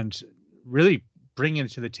and really bringing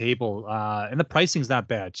it to the table. And the pricing's not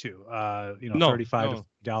bad too.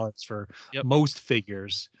 $35 for most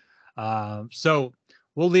figures. So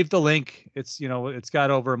we'll leave the link. It's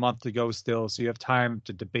got over a month to go still, so you have time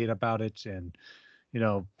to debate about it and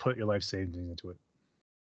put your life savings into it.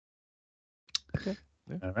 Okay.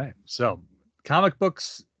 Yeah. All right. So comic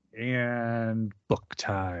books and book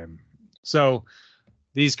time. So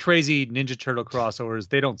these crazy Ninja Turtle crossovers,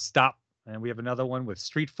 they don't stop. And we have another one with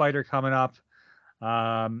Street Fighter coming up.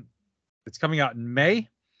 It's coming out in May,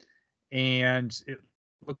 and it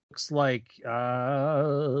looks like it's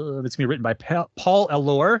going to be written by Paul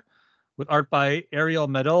Allor, with art by Ariel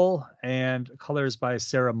Medel and colors by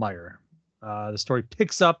Sarah Meyer. The story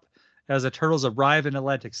picks up as the Turtles arrive in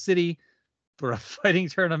Atlantic City for a fighting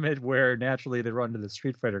tournament where naturally they run into the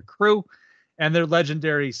Street Fighter crew and their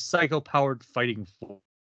legendary psycho-powered fighting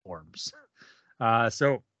forms.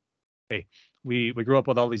 So, hey, we grew up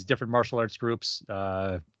with all these different martial arts groups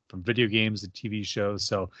from video games to TV shows,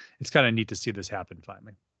 so it's kind of neat to see this happen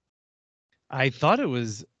finally. I thought it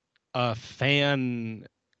was a fan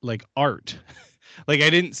art. I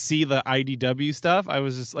didn't see the IDW stuff. I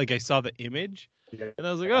was just I saw the image and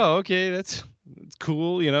I was oh, okay, that's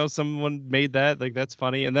cool. Someone made that. That's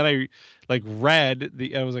funny. And then I read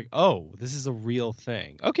I was oh, this is a real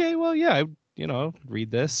thing. Okay, well, yeah,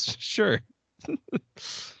 read this. Sure.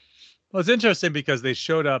 Well, it's interesting because they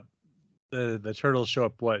showed up, the Turtles show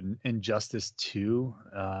up, in Injustice 2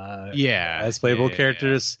 as playable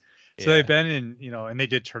characters. So they've been in, and they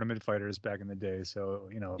did Tournament Fighters back in the day. So,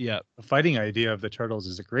 the fighting idea of the Turtles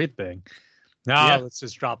is a great thing. Now let's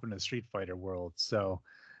just drop into the Street Fighter world. So,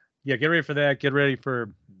 yeah, get ready for that. Get ready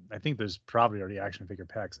for, I think there's probably already action figure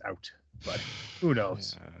packs out, but who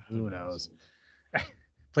knows? Who knows?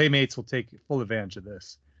 Playmates will take full advantage of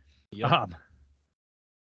this. Yep.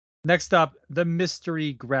 Next up, the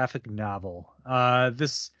mystery graphic novel.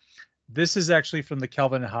 This is actually from the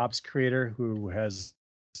Calvin and Hobbes creator, who has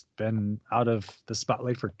been out of the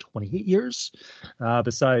spotlight for 28 years,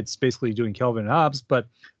 besides basically doing Calvin and Hobbes. But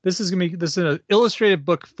this is an illustrated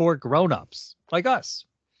book for grown-ups like us.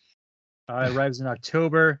 It arrives in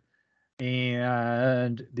October,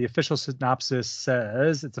 and the official synopsis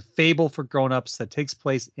says it's a fable for grown-ups that takes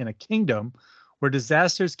place in a kingdom where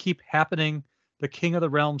disasters keep happening. The king of the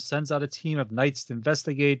realm sends out a team of knights to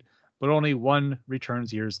investigate, but only one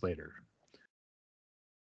returns years later.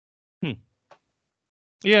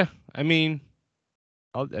 Yeah, I mean,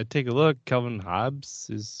 I'll take a look. Calvin Hobbes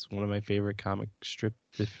is one of my favorite comic strip,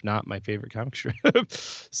 if not my favorite comic strip.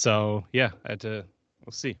 So yeah,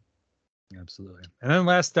 we'll see. Absolutely. And then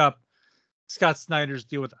last up, Scott Snyder's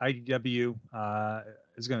deal with IDW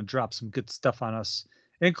is going to drop some good stuff on us,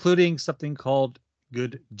 including something called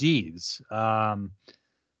Good Deeds.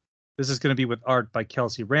 This is going to be with art by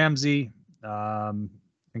Kelsey Ramsey and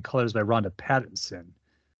colors by Rhonda Pattinson.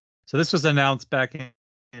 So this was announced back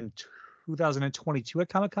in 2022 at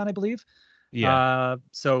Comic-Con, I believe. Yeah.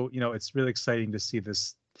 So, it's really exciting to see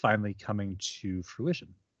this finally coming to fruition.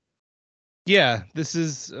 Yeah, this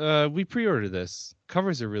is we pre-ordered this.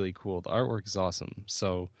 Covers are really cool. The artwork is awesome.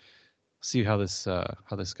 So see how this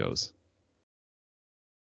goes.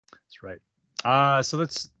 That's right. So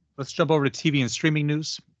let's jump over to TV and streaming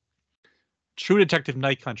news. True Detective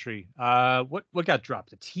Night Country. What got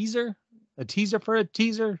dropped? A teaser? A teaser for a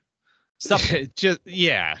teaser? Something.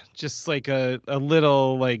 just like a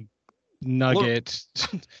little like nugget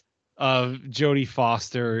of Jodie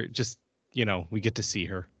Foster. Just we get to see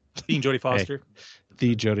her. Being Jodie Foster.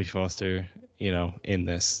 The Jodie Foster, in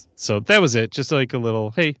this. So that was it. Just like a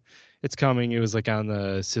little, hey, it's coming. It was like on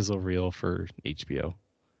the sizzle reel for HBO.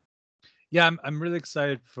 Yeah, I'm really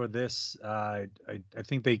excited for this. I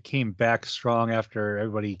think they came back strong after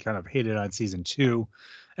everybody kind of hated on season 2,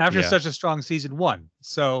 after such a strong season 1.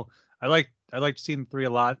 So I like season 3 a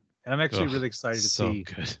lot, and I'm actually really excited to see.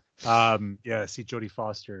 Good. See Jodie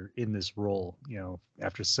Foster in this role,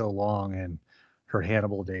 after so long, and her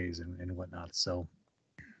Hannibal days and whatnot. So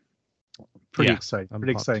pretty exciting.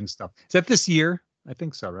 Pretty exciting stuff. Is that this year? I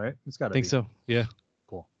think so, right? It's got to be. I think so. Yeah.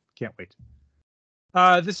 Cool. Can't wait.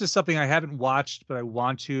 This is something I haven't watched, but I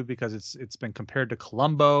want to because it's been compared to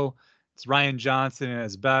Columbo. It's Rian Johnson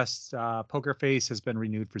as Best. Poker Face has been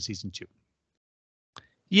renewed for season 2.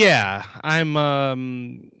 Yeah, I'm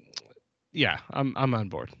on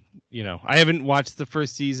board. I haven't watched the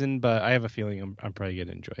first season, but I have a feeling I'm probably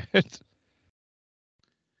gonna enjoy it.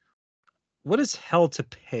 What is Hell to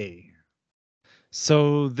Pay?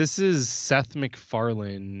 So this is Seth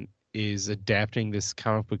MacFarlane is adapting this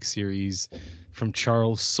comic book series from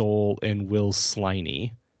Charles Soule and Will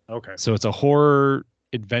Sliney. Okay. So it's a horror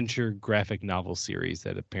adventure graphic novel series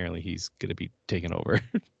that apparently he's going to be taking over.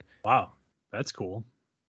 Wow. That's cool.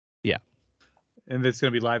 Yeah. And it's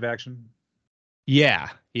going to be live action? Yeah.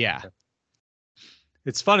 Yeah. Okay.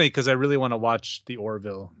 It's funny because I really want to watch The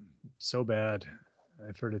Orville so bad.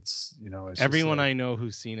 I've heard it's everyone I know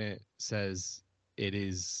who's seen it says it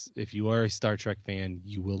is, if you are a Star Trek fan,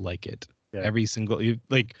 you will like it. Yeah. Every single,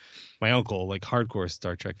 like my uncle, like hardcore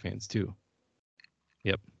Star Trek fans too.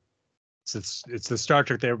 Yep. It's the Star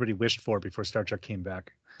Trek that everybody wished for before Star Trek came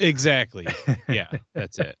back. Exactly. Yeah,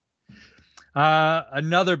 that's it.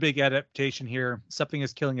 Another big adaptation here. Something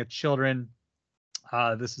is Killing Its Children.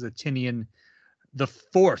 This is a Tinian the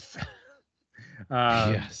Fourth.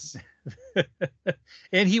 Yes.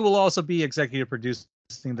 And he will also be executive producing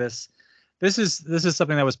this. This is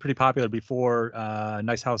something that was pretty popular before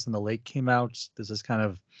Nice House on the Lake came out. This is kind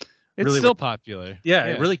of it's still popular. Yeah,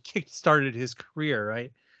 it really kick-started his career,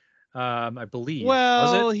 right? I believe.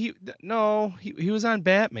 Well, was it? He was on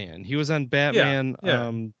Batman. He was on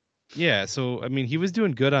Batman. Yeah. So I mean, he was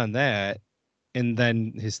doing good on that, and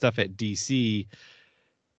then his stuff at DC.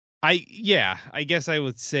 I guess I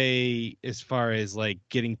would say as far as like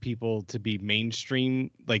getting people to be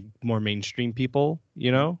mainstream, like more mainstream people,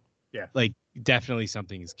 Yeah. Like definitely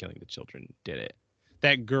Something is Killing the Children did it.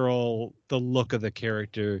 That girl, the look of the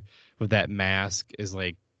character with that mask is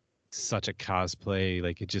like such a cosplay.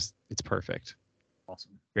 Like it's perfect.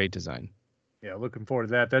 Awesome. Great design. Yeah, looking forward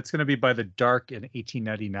to that. That's going to be by the Dark and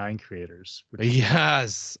 1899 creators.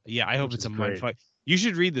 Yes. Yeah, I hope it's a mindfuck. You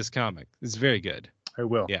should read this comic. It's very good. I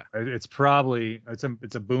will. Yeah. It's probably it's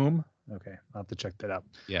a boom. Okay, I'll have to check that out.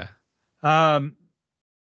 Yeah. But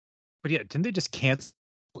yeah, didn't they just cancel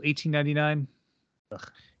 1899?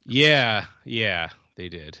 Yeah, they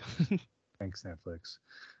did. Thanks, Netflix.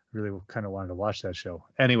 Really kind of wanted to watch that show.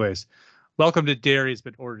 Anyways, welcome to Dairy's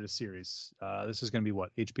Been Ordered a Series. This is going to be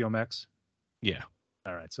what, HBO Max? Yeah.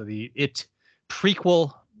 All right. So the It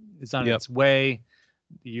prequel is on its way.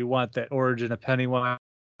 You want that origin of Pennywise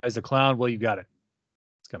the clown? Well, you got it.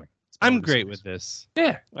 It's coming. I'm great with this.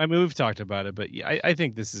 Yeah. I mean, we've talked about it, but yeah, I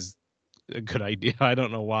think this is a good idea. I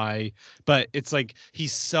don't know why, but it's like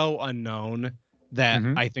he's so unknown that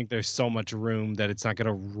I think there's so much room that it's not going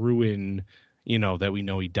to ruin, that we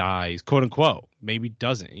know he dies, quote unquote. Maybe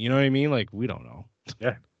doesn't. You know what I mean? Like, we don't know.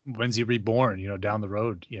 Yeah. When's he reborn? Down the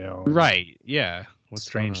road. Right. Yeah. What's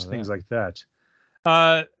strange things like that.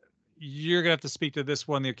 You're gonna have to speak to this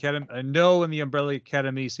one. The Academy. I know in the Umbrella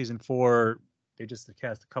Academy season 4, they just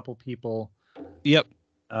cast a couple people. Yep.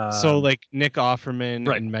 So like Nick Offerman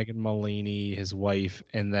right. and Megan Mullally, his wife,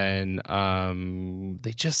 and then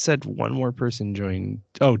they just said one more person joined.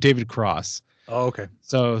 Oh, David Cross. Oh, okay.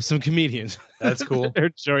 So some comedians. That's cool. They're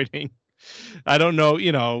joining. I don't know,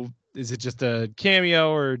 is it just a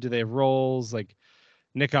cameo or do they have roles? Like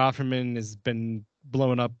Nick Offerman has been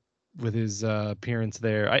blowing up with his appearance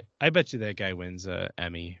there. I bet you that guy wins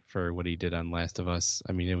Emmy for what he did on Last of Us.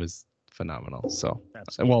 I mean, it was phenomenal. So,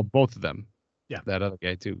 well, both of them. Yeah. That other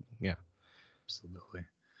guy too. Yeah. Absolutely.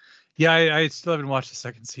 Yeah, I still haven't watched the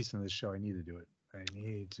second season of this show. I need to do it.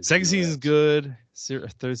 Second season's good.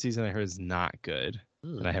 Third season I heard is not good.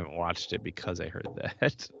 And I haven't watched it because I heard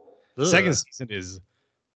that. Second season is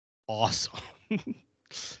awesome.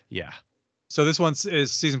 Yeah. So this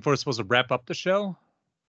is season 4 supposed to wrap up the show?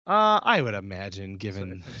 I would imagine,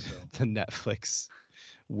 given the Netflix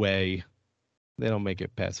way, they don't make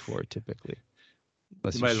it past 4 typically.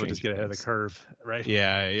 You might as well just get ahead of the curve, right?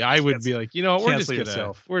 Yeah, I would be like,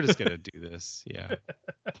 we're just gonna do this. Yeah.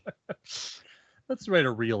 Let's write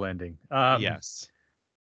a real ending. Yes.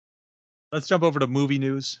 Let's jump over to movie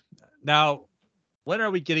news. Now, when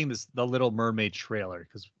are we getting the Little Mermaid trailer?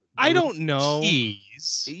 Because I don't know.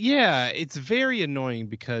 Tease. Yeah, it's very annoying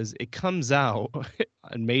because it comes out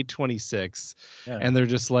on May 26th, and they're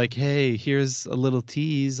just like, "Hey, here's a little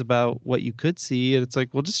tease about what you could see," and it's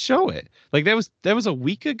like, "Well, just show it." Like that was a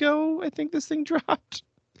week ago, I think this thing dropped.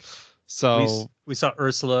 So we saw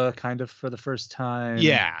Ursula kind of for the first time.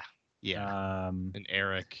 Yeah. And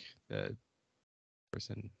Eric, the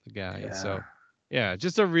person, the guy. Yeah. So yeah,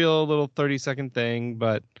 just a real little 30-second thing,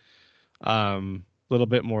 but little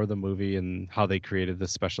bit more of the movie and how they created the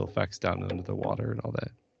special effects down under the water and all that.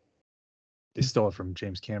 They stole it from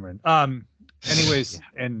James Cameron. Anyways,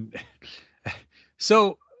 and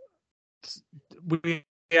so we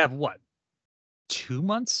have what, 2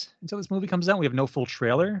 months until this movie comes out? We have no full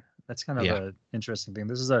trailer. That's kind of an interesting thing.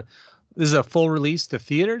 This is a full release to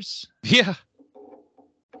theaters. Yeah.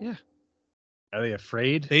 Are they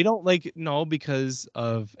afraid? They don't because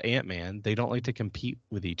of Ant-Man. They don't like to compete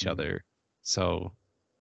with each other. So,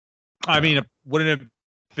 I mean, wouldn't it have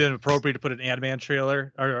been appropriate to put an Ant-Man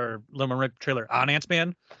trailer or Little Mermaid trailer on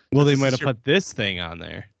Ant-Man? Well, they might have put this thing on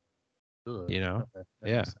there. Ugh, Okay.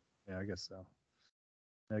 Yeah, I guess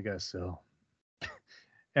so.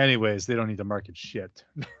 Anyways, they don't need to market shit.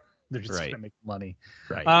 They're just gonna make money.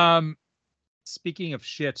 Right. Speaking of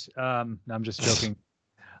shit, no, I'm just joking.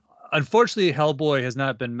 Unfortunately, Hellboy has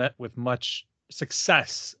not been met with much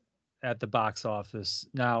success at the box office.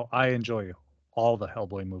 Now, I enjoy all the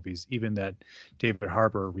Hellboy movies, even that David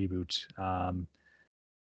Harbour reboot.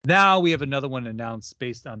 Now we have another one announced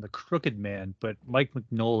based on The Crooked Man, but Mike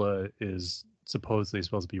Mignola is supposedly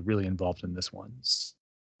supposed to be really involved in this one.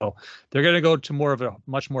 So they're going to go to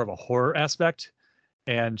much more of a horror aspect.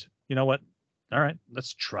 And you know what? All right,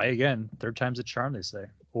 let's try again. Third time's a charm, they say.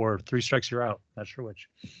 Or 3 strikes, you're out. Not sure which.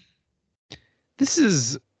 This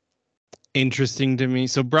is interesting to me.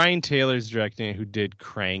 So Brian Taylor's directing it, who did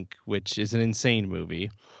Crank, which is an insane movie.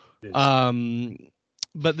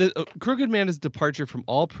 But the Crooked Man is departure from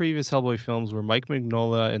all previous Hellboy films, where Mike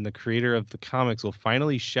Mignola and the creator of the comics will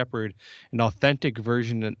finally shepherd an authentic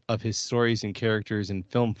version of his stories and characters in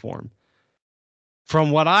film form.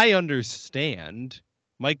 From what I understand,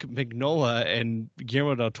 Mike Mignola and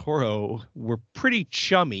Guillermo del Toro were pretty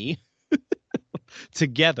chummy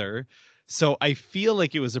together. So I feel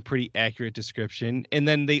like it was a pretty accurate description. And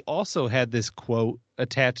then they also had this quote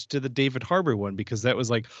attached to the David Harbour one, because that was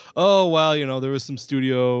like, oh, well, there was some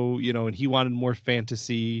studio, and he wanted more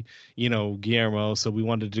fantasy, Guillermo. So we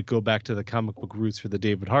wanted to go back to the comic book roots for the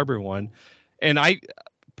David Harbour one. And I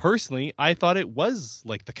personally thought it was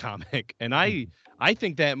like the comic. And I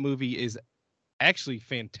think that movie is actually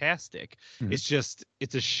fantastic. Mm-hmm.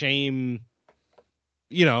 It's a shame,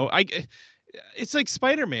 it's like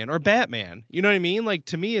Spider-Man or Batman. You know what I mean? Like,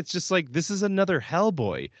 to me, it's just like, this is another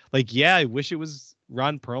Hellboy. Like, yeah, I wish it was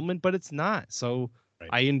Ron Perlman, but it's not. So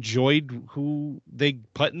I enjoyed who they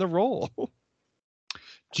put in the role.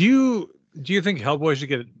 Do you think Hellboy should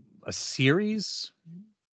get a series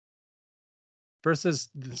versus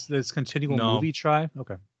this continual movie try?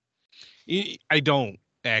 Okay. I don't,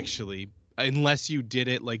 actually, unless you did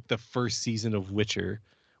it like the first season of Witcher,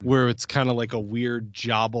 where it's kind of like a weird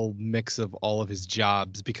jobble mix of all of his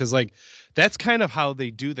jobs, because like that's kind of how they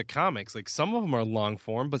do the comics. Like some of them are long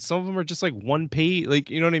form, but some of them are just like one page, like,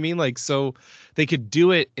 you know what I mean? Like, so they could do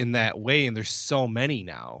it in that way. And there's so many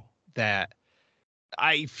now that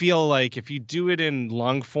I feel like if you do it in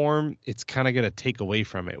long form, it's kind of going to take away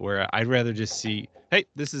from it, where I'd rather just see, hey,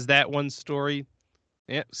 this is that one story.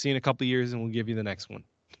 Yeah. See you in a couple of years and we'll give you the next one.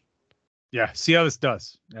 Yeah, see how this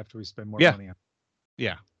does after we spend more Yeah. money on.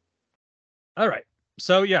 Yeah. All right.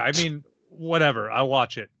 So yeah, I mean, whatever. I'll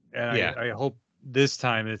watch it, and Yeah. I hope this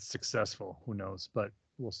time it's successful. Who knows? But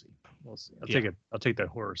we'll see. We'll see. I'll take it. I'll take that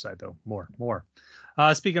horror side though. More.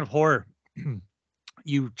 Speaking of horror,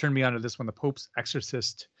 you turned me on to this one. The Pope's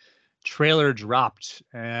Exorcist trailer dropped,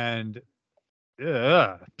 and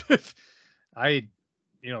I,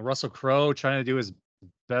 Russell Crowe trying to do his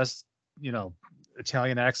best,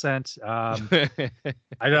 Italian accent. I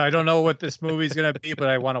don't know what this movie's gonna be, but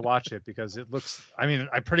I want to watch it because it looks. I mean,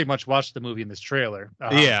 I pretty much watched the movie in this trailer.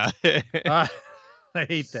 Yeah. I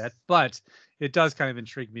hate that, but it does kind of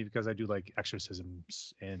intrigue me because I do like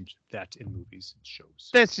exorcisms and that in movies and shows.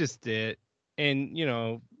 That's just it. And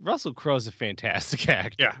Russell Crowe's a fantastic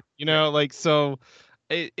actor. Yeah. So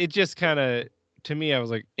it just kind of, to me, I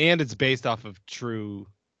was like, and it's based off of true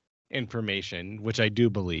information, which I do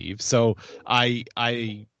believe. So I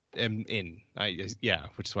am in.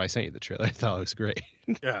 Which is why I sent you the trailer. I thought it was great.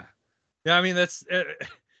 Yeah. I mean, that's.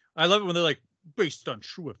 I love it when they're like based on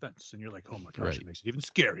true events, and you're like, oh my gosh, Right. It makes it even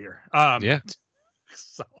scarier. Yeah.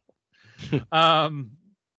 So,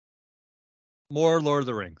 more Lord of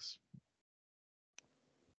the Rings.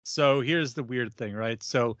 So here's the weird thing, right?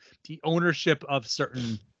 So the ownership of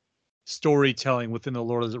certain storytelling within the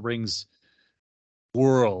Lord of the Rings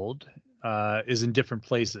world is in different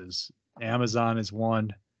places. Amazon is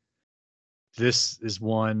one. This is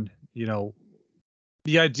one.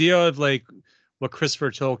 The idea of like what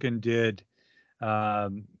Christopher Tolkien did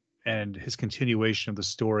and his continuation of the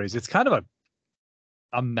stories, it's kind of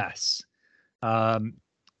a mess.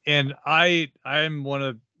 And I'm one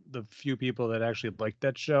of the few people that actually like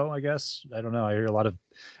that show, I guess. I don't know. I hear a lot of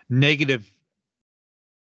negative,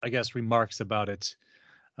 I guess, remarks about it.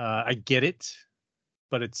 I get it,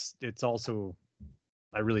 but it's also,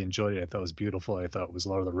 I really enjoyed it. I thought it was beautiful. I thought it was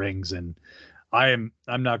Lord of the Rings, and I'm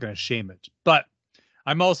not going to shame it, but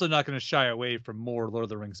I'm also not going to shy away from more Lord of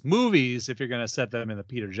the Rings movies if you're going to set them in the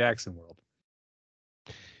Peter Jackson world.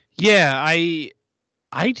 Yeah, I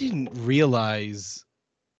didn't realize.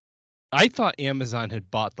 I thought Amazon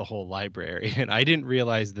had bought the whole library, and I didn't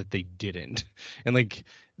realize that they didn't. And like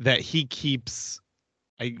that he keeps,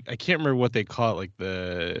 I can't remember what they call it, like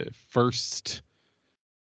the first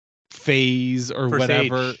phase or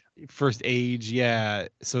whatever. First age, yeah.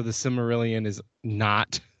 So the Silmarillion is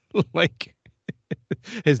not like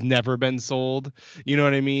has never been sold. You know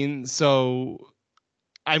what I mean? So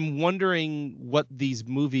I'm wondering what these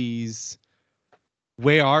movies,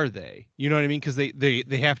 where are they? You know what I mean? Because they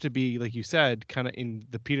have to be, like you said, kind of in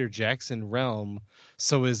the Peter Jackson realm.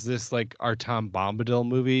 So is this like our Tom Bombadil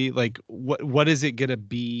movie? Like what is it gonna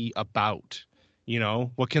be about?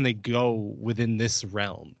 What can they go within this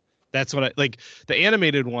realm? That's what I like. The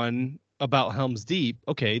animated one about Helm's Deep.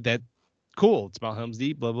 Okay, that cool. It's about Helm's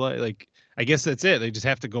Deep. Blah blah. Like I guess that's it. They just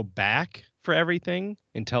have to go back for everything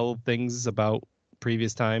and tell things about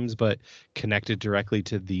previous times, but connected directly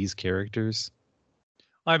to these characters.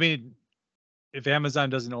 I mean, if Amazon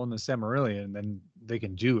doesn't own the Silmarillion, then they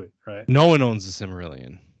can do it, right? No one owns the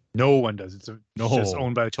Silmarillion. No one does. It's just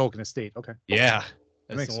owned by the Tolkien estate. Okay. Yeah, That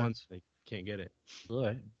that's makes the one. sense. They can't get it. All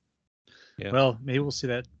right. Yeah. Well, maybe we'll see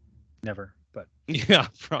that. Never, but Yeah,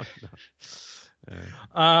 probably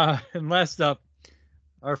not. and last up,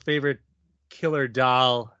 our favorite killer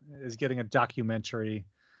doll is getting a documentary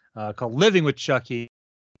called Living with Chucky,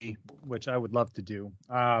 which I would love to do.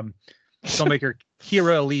 Filmmaker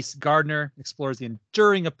Kira Elise Gardner explores the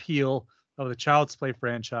enduring appeal of the Child's Play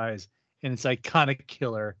franchise and its iconic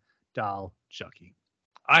killer doll, Chucky.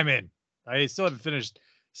 I'm in. I still haven't finished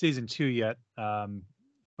season 2 yet,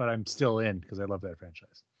 but I'm still in because I love that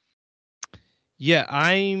franchise. Yeah,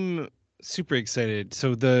 I'm super excited.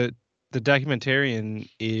 So the documentarian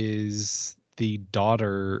is the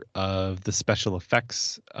daughter of the special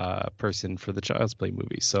effects person for the Child's Play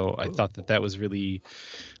movie. So I thought that was really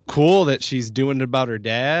cool that she's doing it about her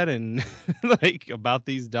dad and like about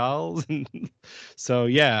these dolls. And so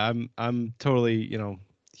yeah, I'm totally,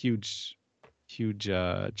 huge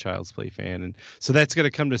Child's Play fan. And so that's going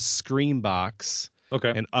to come to Screambox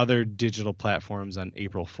and other digital platforms on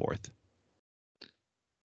April 4th.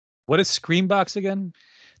 What is Screambox again?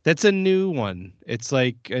 That's a new one. It's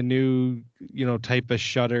like a new, type of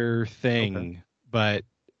Shudder thing, but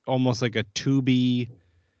almost like a Tubi.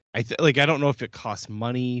 I don't know if it costs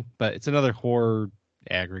money, but it's another horror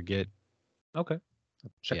aggregate. Okay.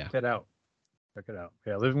 Check that out. Check it out.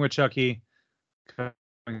 Yeah, Living with Chucky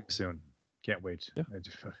coming soon. Can't wait. Yeah.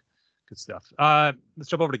 Good stuff. Let's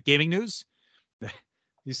jump over to gaming news.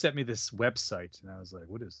 You sent me this website and I was like,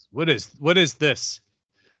 what is this?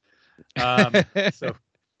 So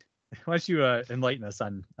Why don't you enlighten us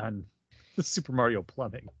on the Super Mario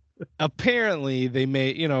plumbing? Apparently they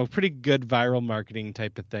made, pretty good viral marketing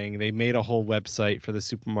type of thing. They made a whole website for the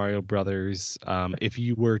Super Mario Brothers if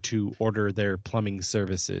you were to order their plumbing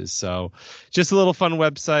services. So just a little fun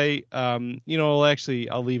website.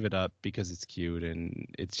 I'll leave it up because it's cute, and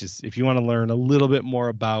it's just, if you want to learn a little bit more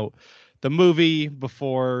about the movie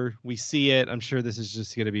before we see it, I'm sure this is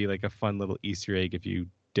just going to be like a fun little Easter egg if you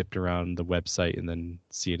dipped around the website and then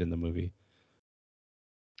see it in the movie.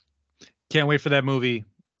 Can't wait for that movie.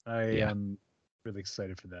 I am really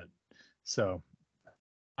excited for that. So,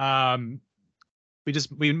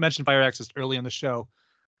 we mentioned Fire Access early in the show.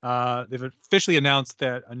 They've officially announced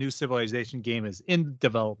that a new Civilization game is in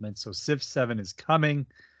development. So Civ 7 is coming.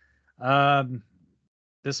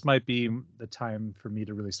 This might be the time for me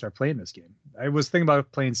to really start playing this game. I was thinking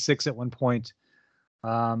about playing 6 at one point.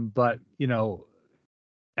 But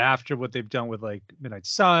after what they've done with like Midnight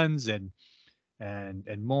Suns and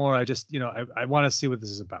more, I just, I want to see what this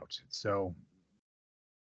is about. So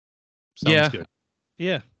sounds good.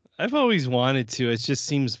 Yeah. I've always wanted to. It just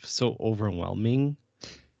seems so overwhelming.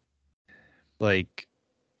 Like,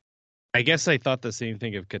 I guess I thought the same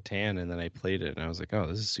thing of Catan, and then I played it and I was like, oh,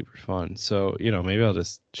 this is super fun. So, maybe I'll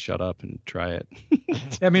just shut up and try it.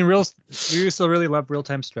 I mean, we still really love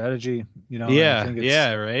real-time strategy,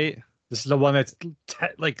 Yeah, right. This is the one that's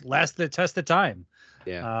lasted the test of time.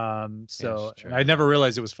 Yeah. So I never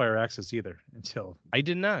realized it was Fire Access either until I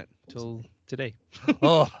did not till today.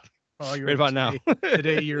 oh, right you're about now.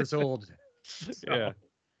 Today years old. So,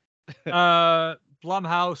 Yeah.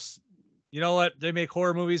 Blumhouse, you know what? They make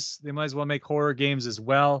horror movies. They might as well make horror games as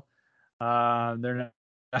well. They're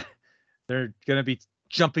going to be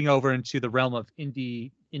jumping over into the realm of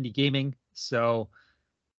indie gaming. So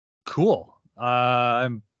cool.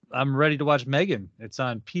 I'm ready to watch Megan. It's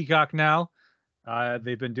on Peacock now.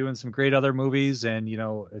 They've been doing some great other movies, and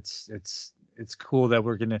it's cool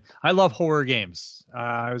that I love horror games.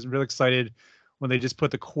 I was really excited when they just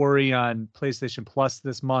put The Quarry on PlayStation Plus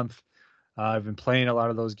this month. I've been playing a lot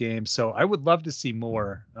of those games, so I would love to see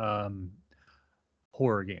more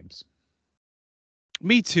horror games.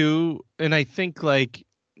 Me too, and I think like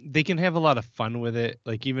they can have a lot of fun with it.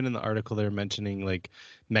 Like even in the article they're mentioning like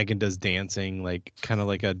Megan does dancing, like kind of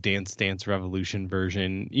like a Dance Revolution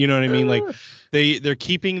version. You know what I mean? Like they're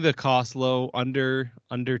keeping the cost low, under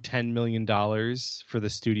 $10 million for the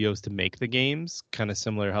studios to make the games, kind of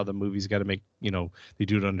similar to how the movies got to make, they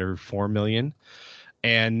do it under $4 million,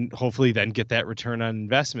 and hopefully then get that return on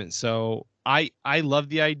investment. So I love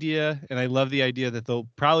the idea, and I love the idea that they'll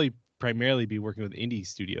probably primarily be working with indie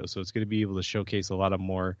studios, so it's going to be able to showcase a lot of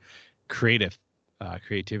more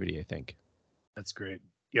creativity, I think. That's great.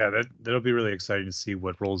 Yeah, that'll be really exciting to see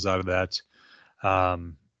what rolls out of that.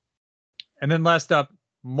 And then last up,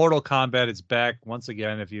 Mortal Kombat is back once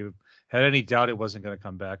again. If you had any doubt it wasn't going to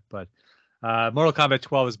come back, but Mortal Kombat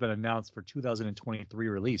 12 has been announced for 2023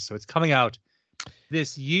 release, so it's coming out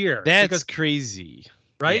this year. That's crazy,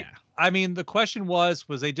 right? Yeah. I mean, the question was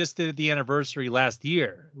they just did the anniversary last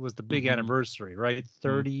year. It was the big anniversary, right?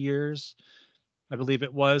 30 years, I believe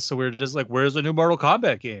it was. So we're just like, where's the new Mortal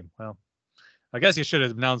Kombat game? Well, I guess you should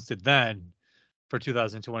have announced it then for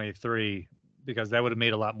 2023, because that would have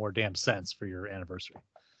made a lot more damn sense for your anniversary.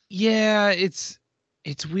 Yeah, it's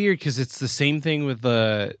weird because it's the same thing with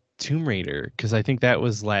the Tomb Raider, because I think that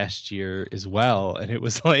was last year as well, and it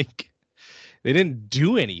was like they didn't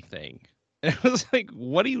do anything. It was like,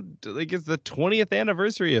 what do you like? It's the 20th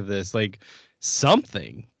anniversary of this. Like,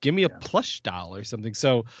 something. Give me a plush doll or something.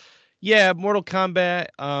 So, yeah, Mortal Kombat.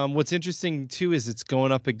 What's interesting too is it's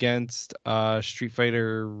going up against Street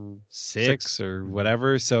Fighter 6 or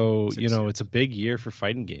whatever. So it's a big year for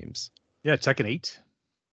fighting games. Yeah, Tekken 8.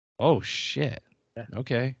 Oh shit. Yeah.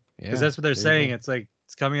 Okay. Yeah. Because that's what they're saying. It's like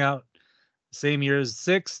it's coming out the same year as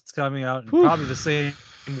 6. It's coming out in probably the same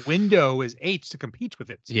window as 8 to compete with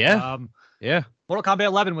it. Yeah. Yeah. Mortal Kombat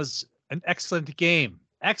 11 was an excellent game.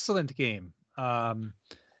 Excellent game.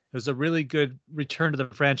 It was a really good return to the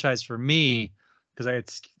franchise for me, because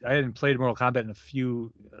I hadn't played Mortal Kombat in a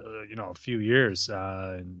few years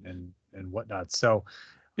and whatnot. So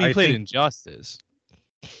you played Injustice.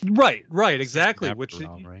 Right, exactly. Which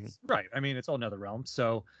realm, right? Right. I mean, it's all another realm.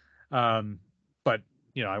 So, but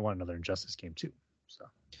I want another Injustice game too. So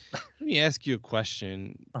let me ask you a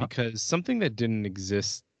question, because something that didn't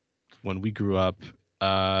exist when we grew up,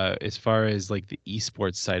 as far as like the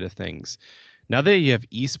esports side of things. Now that you have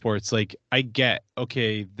esports, like I get,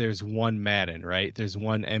 okay, there's one Madden, right? There's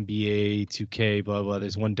one NBA 2K, blah, blah.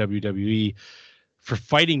 There's one WWE. For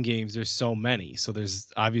fighting games, there's so many. So there's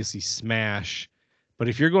obviously Smash. But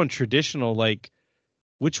if you're going traditional, like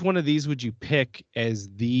Which one of these would you pick as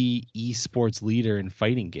the esports leader in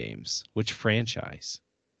fighting games? Which franchise?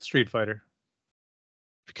 Street Fighter.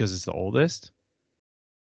 Because it's the oldest?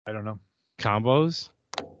 I don't know. Combos?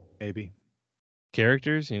 Maybe.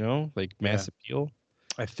 Characters, like mass appeal?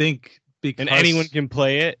 I think because... And anyone can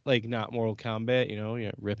play it, like not Mortal Kombat,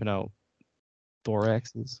 you're ripping out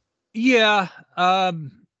thoraxes. Yeah.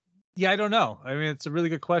 Yeah, I don't know. I mean, it's a really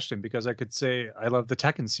good question because I could say I love the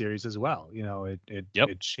Tekken series as well.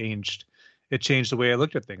 It changed the way I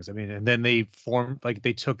looked at things. I mean, and then they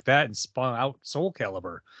they took that and spun out Soul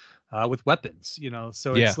Calibur with weapons,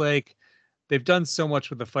 So it's like they've done so much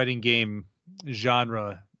with the fighting game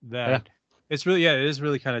genre that it is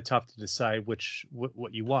really kind of tough to decide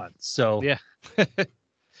what you want. So yeah,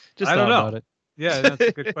 just I don't know about it. Yeah, that's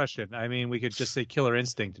a good question. I mean, we could just say Killer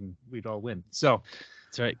Instinct and we'd all win. So.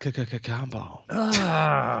 That's right. Combo.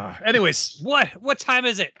 Anyways, what time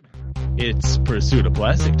is it? It's Pursuit of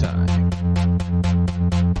Plastic time.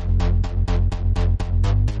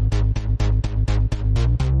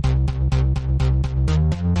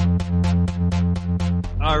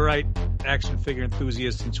 All right, action figure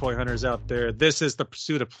enthusiasts and toy hunters out there. This is the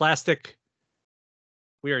Pursuit of Plastic.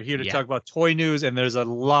 We are here to talk about toy news, and there's a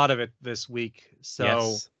lot of it this week.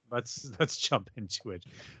 So let's jump into it.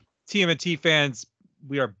 TMNT fans,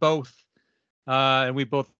 we are both, and we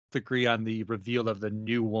both agree on the reveal of the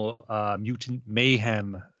new Mutant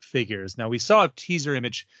Mayhem figures. Now, we saw a teaser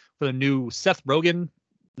image for the new Seth Rogen.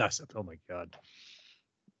 Not Seth. Oh my God.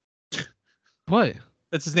 What?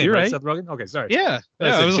 That's his name, you're right? right? Seth Rogen? Okay, sorry. Yeah.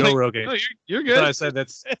 I was Joe Rogan. No, you're good. I said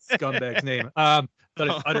that's scumbag's name. That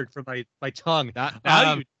is uttered from my tongue.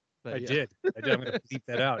 I did. I'm going to bleep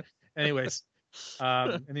that out. Anyways,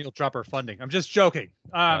 and then you'll drop our funding. I'm just joking.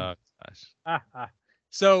 Oh, gosh.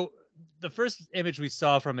 So the first image we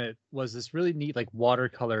saw from it was this really neat, like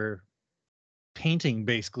watercolor painting,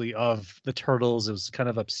 basically, of the turtles. It was kind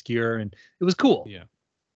of obscure and it was cool. Yeah.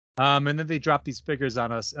 And then they dropped these figures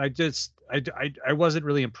on us. I wasn't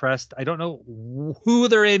really impressed. I don't know who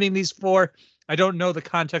they're aiming these for. I don't know the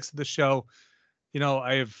context of the show.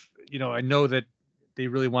 I know that they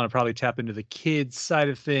really want to probably tap into the kids side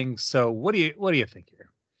of things. So what do you think here?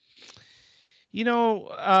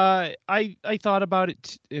 I thought about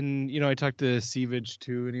it, and I talked to Sievage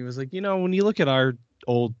too, and he was like, when you look at our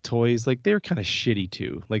old toys, like they're kind of shitty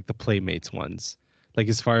too, like the Playmates ones. Like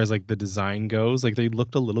as far as like the design goes, like they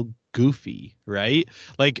looked a little goofy, right?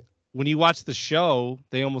 Like when you watch the show,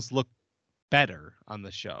 they almost look better on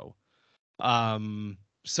the show.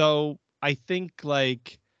 So I think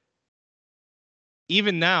like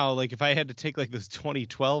even now, like if I had to take like those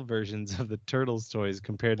 2012 versions of the Turtles toys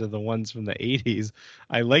compared to the ones from the 80s,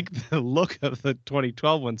 I like the look of the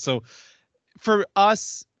 2012 one. So for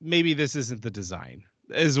us, maybe this isn't the design,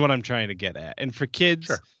 is what I'm trying to get at. And for kids,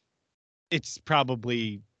 it's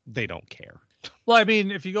probably they don't care. Well, I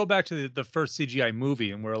mean, if you go back to the first CGI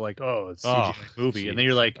movie and we're like, oh, it's CGI movie. And then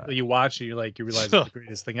you're like, you watch it, you realize it's the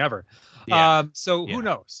greatest thing ever. Yeah. Who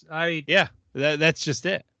knows? That's just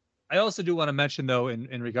it. I also do want to mention, though,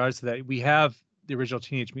 in regards to that, we have the original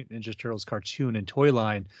Teenage Mutant Ninja Turtles cartoon and toy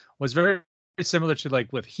line was very similar to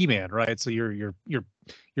like with He-Man, right? So you're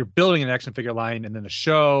building an action figure line, and then the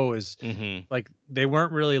show is like they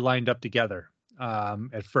weren't really lined up together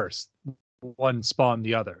at first. One spawned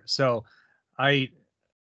the other. So I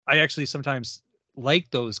actually sometimes like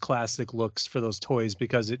those classic looks for those toys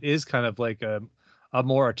because it is kind of like a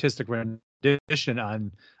more artistic rendition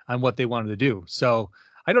on what they wanted to do. So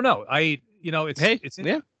I don't know. It's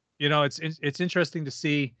interesting to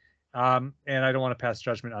see. And I don't want to pass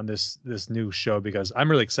judgment on this new show because I'm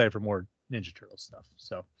really excited for more Ninja Turtles stuff.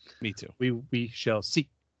 So me too. We shall see.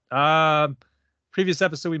 Previous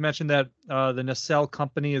episode we mentioned that the Nacelle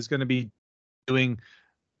company is going to be doing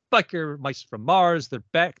Biker Mice from Mars. They're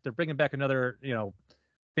back. They're bringing back another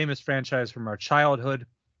famous franchise from our childhood.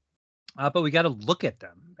 But we got to look at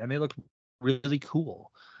them, and they look really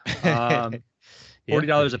cool.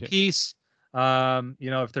 $40 a piece.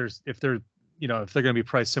 If they're going to be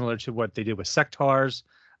priced similar to what they did with Sectars,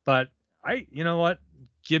 but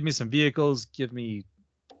give me some vehicles, give me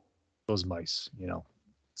those mice,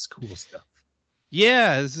 it's cool stuff.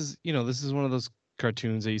 Yeah, this is one of those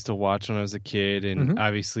cartoons I used to watch when I was a kid, and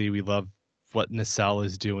obviously we love what Nacelle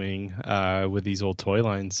is doing with these old toy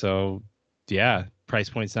lines. So yeah, price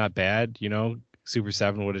point's not bad. Super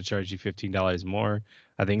 7 would have charged you $15 more.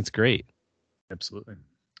 I think it's great. Absolutely.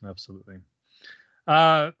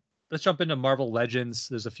 Let's jump into Marvel Legends.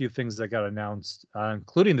 There's a few things that got announced,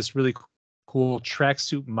 including this really cool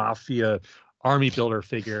Tracksuit Mafia army builder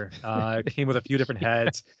figure. It came with a few different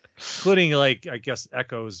heads. including like I guess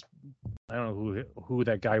Echo's. I don't know who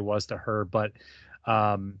that guy was to her, but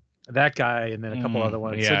that guy and then a couple other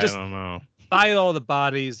ones. Yeah, So just I don't know. buy all the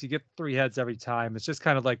bodies. You get 3 heads every time. It's just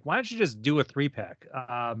kind of like, why don't you just do a 3-pack?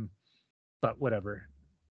 But whatever.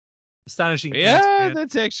 Astonishing. Yeah, Ant-Man.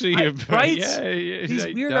 that's actually right. Yeah, These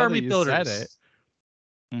I- weird now army that you builders. said it.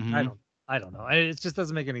 Mhm. I don't know. It just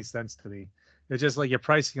doesn't make any sense to me. It's just like you're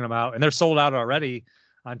pricing them out, and they're sold out already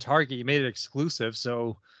on Target. You made it exclusive,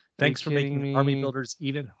 so thanks for making kidding army me? builders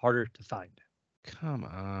even harder to find. Come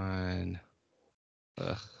on.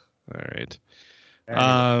 Ugh. All right.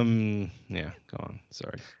 Anyway. Yeah. Go on.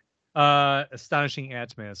 Sorry. Astonishing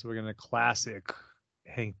Ant-Man. So we're gonna classic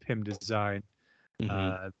Hank Pym design.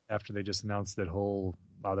 Mhm. After they just announced that whole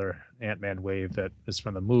other Ant-Man wave that is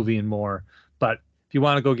from the movie and more. But if you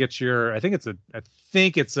want to go get your, I think it's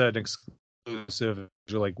an exclusive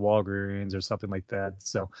to like Walgreens or something like that.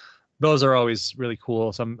 So those are always really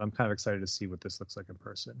cool. So I'm kind of excited to see what this looks like in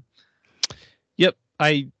person. Yep.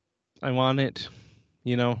 I want it.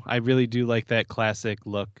 You know, I really do like that classic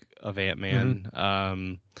look of Ant-Man.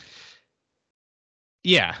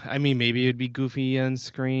 Yeah, I mean, maybe it'd be goofy on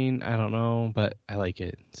screen. I don't know, but I like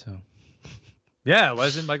it. So Yeah, why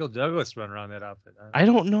doesn't Michael Douglas run around that outfit? I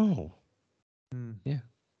don't know. Hmm. Yeah.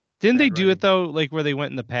 Didn't they Bad do writing. it though, like where they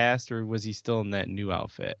went in the past, or was he still in that new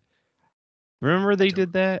outfit? Remember they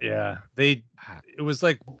did that? Yeah, it was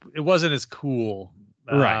like it wasn't as cool.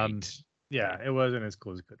 Right. Yeah, it wasn't as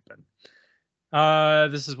cool as it could have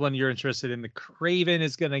been. This is one you're interested in. The Kraven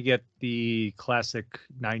is gonna get the classic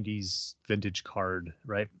 '90s vintage card,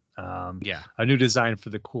 right? Yeah. A new design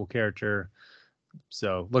for the cool character.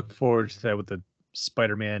 So look forward to that with the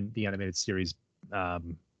Spider-Man the animated series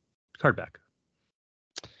card back.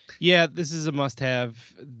 Yeah, this is a must-have.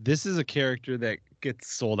 This is a character that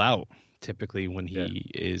gets sold out typically when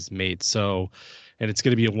he is made. So, and it's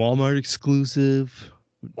going to be a Walmart exclusive.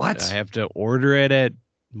 What? I have to order it at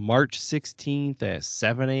March 16th at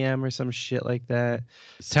 7 a.m. or some shit like that.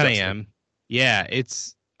 10 a.m. Yeah,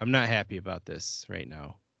 I'm not happy about this right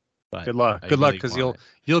now. But Good luck. I Good luck, really because want it.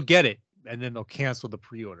 you'll get it, and then they'll cancel the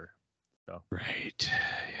pre-order. So Right.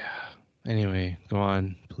 Yeah. Anyway, go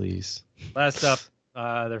on, please. last up,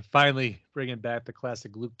 they're finally bringing back the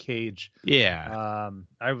classic Luke Cage. Yeah.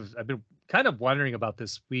 I've been kind of wondering about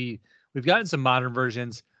this. We've gotten some modern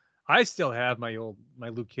versions. I still have my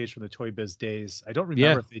Luke Cage from the Toy Biz days. I don't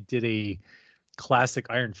remember if they did a classic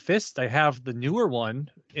Iron Fist. I have the newer one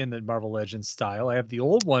in the Marvel Legends style. I have the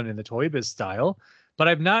old one in the Toy Biz style, but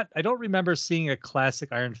I don't remember seeing a classic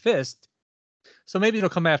Iron Fist. So maybe it'll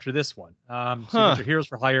come after this one. So you get your Heroes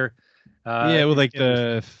for Hire. Yeah, with like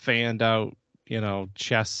the fanned out,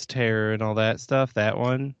 chest hair and all that stuff. That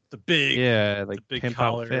one. The big, like the big pimp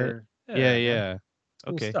collar. outfit. Yeah. Yeah.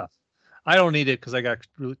 Cool Okay. stuff. I don't need it because I got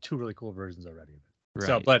two really cool versions already. Right.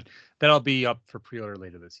 So, but that'll be up for pre-order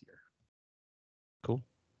later this year. Cool.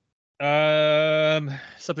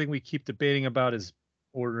 Something we keep debating about is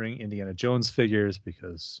ordering Indiana Jones figures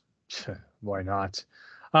because why not?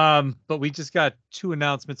 But we just got 2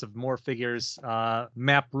 announcements of more figures.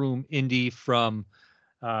 Map Room Indy from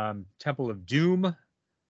Temple of Doom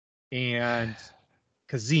and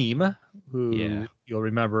Kazim, who you'll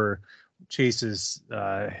remember chases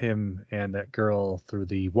him and that girl through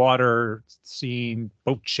the water scene,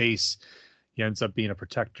 boat chase. He ends up being a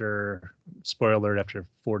protector. Spoiler alert, after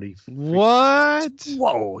 40. What?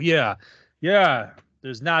 Whoa, yeah.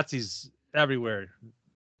 There's Nazis everywhere.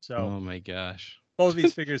 So Oh my gosh. both of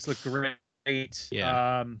these figures look great.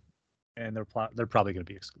 Yeah. And they're probably going to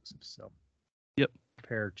be exclusive. So Yep.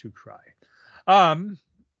 Prepare to cry.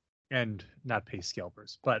 And not pay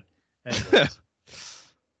scalpers. But anyways.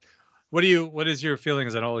 What is your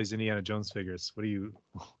feelings on all these Indiana Jones figures? Are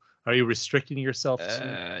you restricting yourself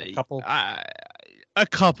to a couple? A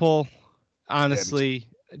couple, honestly.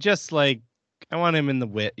 Just like I want him in the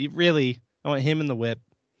whip. Really, I want him in the whip.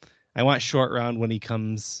 I want Short Round when he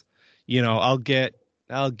comes. I'll get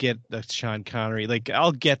the Sean Connery. Like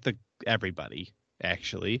I'll get everybody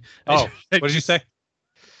actually. Oh, what did you say?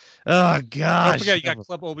 Oh gosh! Don't forget you got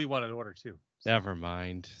Club Obi-Wan in order too. Never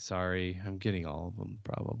mind. Sorry, I'm getting all of them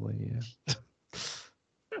probably. Yeah.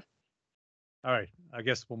 All right, I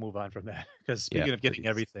guess we'll move on from that because speaking of getting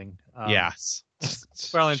everything, yes,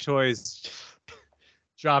 Sparland Toys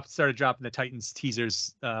started dropping the Titans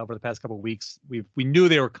teasers over the past couple of weeks. We knew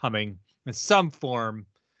they were coming in some form,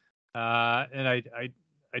 and I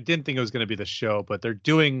didn't think it was going to be the show, but they're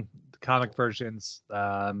doing the comic versions,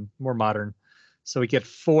 more modern. So we get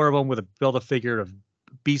 4 of them with a Build-A-Figure of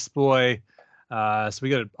Beast Boy. So we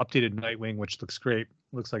got an updated Nightwing, which looks great.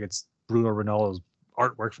 Looks like it's Bruno Ronaldo's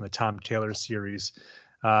artwork from the Tom Taylor series.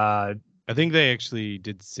 I think they actually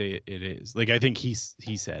did say it is. Like I think he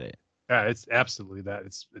said it. Yeah, it's absolutely that.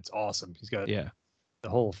 It's awesome. He's got Yeah. the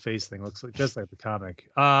whole face thing looks like just like the comic.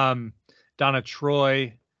 Donna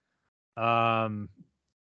Troy, Arsenal,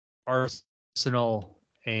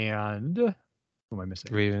 and who am I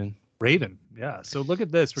missing? Raven. Yeah. So look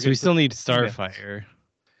at this. So we still need Starfire.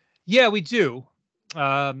 Yeah, we do.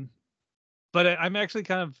 But I'm actually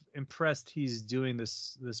kind of impressed he's doing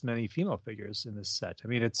this many female figures in this set. I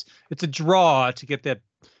mean, it's a draw to get that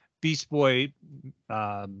Beast Boy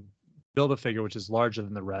Build-A-Figure, which is larger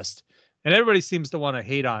than the rest. And everybody seems to want to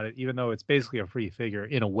hate on it, even though it's basically a free figure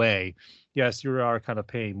in a way. Yes, you are kind of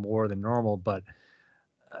paying more than normal, but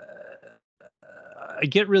I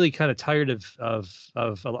get really kind of tired of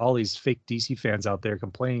all these fake DC fans out there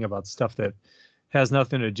complaining about stuff that has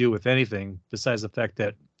nothing to do with anything besides the fact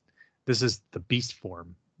that this is the beast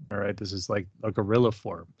form. All right. This is like a gorilla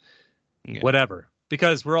form, whatever,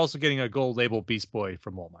 because we're also getting a gold label Beast Boy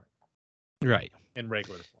from Walmart. Right. In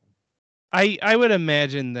regular form. I would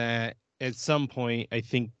imagine that at some point, I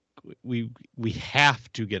think we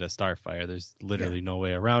have to get a Starfire. There's literally no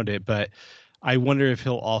way around it, but I wonder if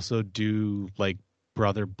he'll also do like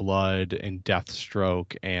Brother Blood and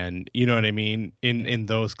Deathstroke and you know what I mean? In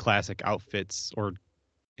those classic outfits or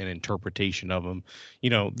an interpretation of them.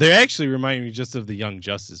 You know, they actually remind me just of the Young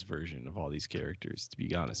Justice version of all these characters, to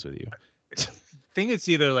be honest with you. I think it's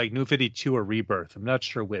either like New 52 or Rebirth. I'm not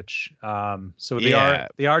sure which. So they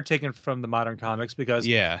are taken from the modern comics because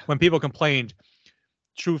when people complained,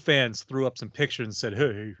 true fans threw up some pictures and said,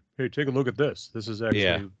 hey, take a look at this. This is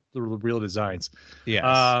actually the real designs.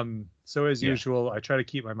 Yeah. So as usual, I try to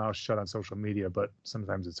keep my mouth shut on social media, but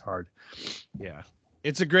sometimes it's hard. Yeah.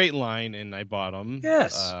 It's a great line, and I bought them.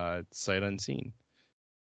 Yes. Sight unseen.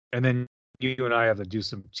 And then you and I have to do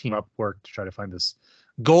some team up work to try to find this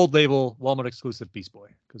gold label Walmart exclusive Beast Boy,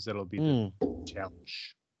 because that'll be the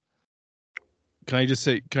challenge. Can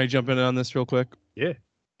I jump in on this real quick? Yeah.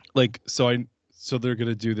 Like, so they're going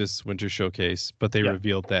to do this winter showcase, but they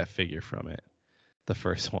revealed that figure from it, the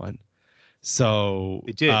first one. So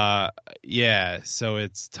they did. So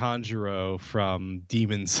it's Tanjiro from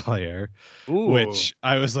Demon Slayer, Ooh. Which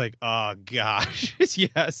I was like, oh gosh.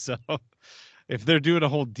 Yeah, so if they're doing a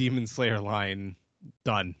whole Demon Slayer line,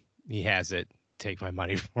 done. He has it. Take my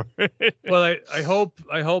money for it. Well, I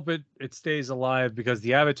hope it stays alive, because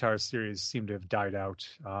the Avatar series seemed to have died out.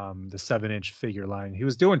 The 7-inch figure line. He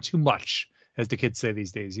was doing too much, as the kids say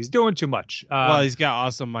these days. He's doing too much. Well, he's got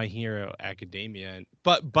awesome My Hero Academia,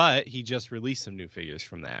 but he just released some new figures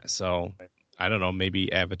from that. So I don't know,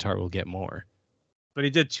 maybe Avatar will get more. But he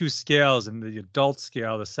did 2 scales, and the adult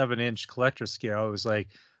scale, the 7-inch collector scale, it was like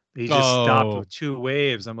he just stopped with 2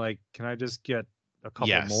 waves. I'm like, can I just get a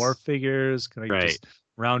couple more figures? Can I just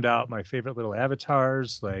round out my favorite little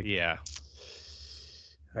avatars? Like, I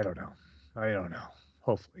don't know.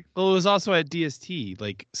 Hopefully. Well, it was also at DST,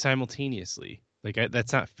 like simultaneously. Like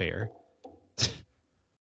that's not fair.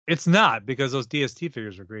 It's not, because those DST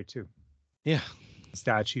figures are great too. Yeah,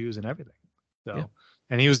 statues and everything. So,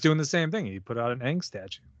 and he was doing the same thing. He put out an Aang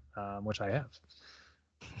statue, which I have.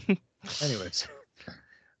 Anyways,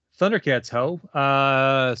 Thundercats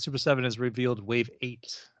Super 7 has revealed Wave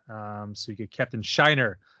 8. So you get Captain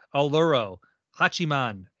Shiner, Alluro,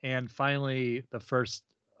 Hachiman, and finally the first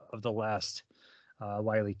of the last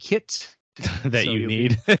Wily kit that you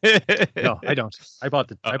need. No, I don't. I bought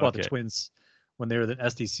the twins when they were the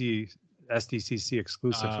SDCC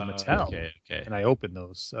exclusive from Mattel. Okay. And I opened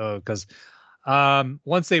those because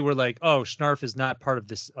once they were like, oh, Snarf is not part of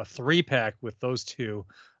this a 3-pack with those two,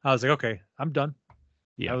 I was like, okay, I'm done.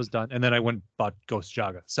 I was done. And then I went and bought Ghost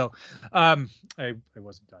Jaga. So I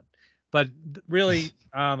wasn't done. But really,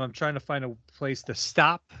 I'm trying to find a place to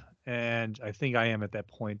stop. And I think I am at that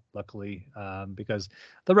point, luckily, because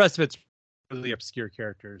the rest of it's really obscure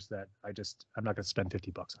characters that I'm not going to spend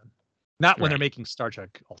 $50 on. Not when they're making Star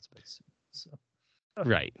Trek Ultimates. So,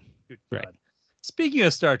 right. Speaking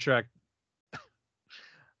of Star Trek,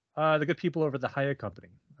 the good people over at the Hiya Company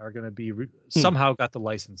are going to be somehow got the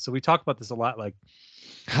license. So we talk about this a lot, like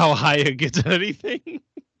how Hiya gets anything.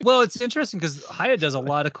 Well, it's interesting because Hiya does a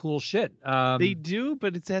lot of cool shit. They do,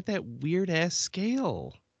 but it's at that weird ass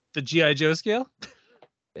scale. The G.I. Joe scale?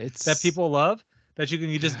 It's that people love, that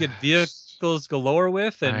you just get vehicles galore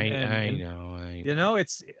with. And I know. You know,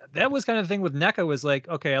 that was kind of the thing with NECA was like,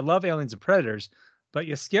 okay, I love Aliens and Predators, but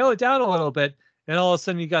you scale it down a little bit, and all of a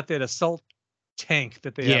sudden you got that assault tank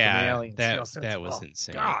that they have in the Aliens. That was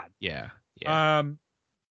insane. God. Yeah.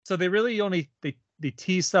 So they really only they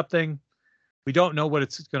tease something. We don't know what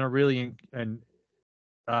it's going to really and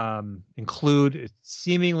include.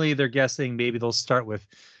 Seemingly, they're guessing maybe they'll start with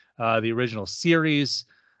the original series,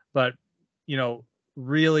 but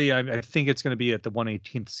really, I think it's going to be at the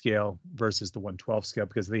 1/18th scale versus the 1/12 scale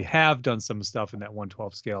because they have done some stuff in that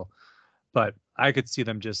 1/12 scale, but I could see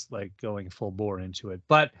them just like going full bore into it.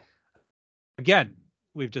 But again,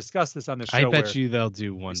 we've discussed this on the show. I bet you they'll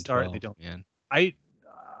do 1/12. They don't. Man.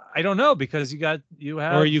 I don't know because you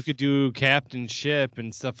have, or you could do Captain Ship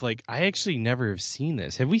and stuff like. I actually never have seen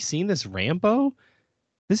this. Have we seen this Rambo?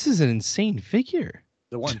 This is an insane figure.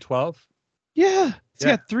 The 1/12. Yeah, it's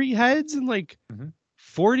got 3 heads and like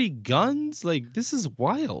 40 guns. Like this is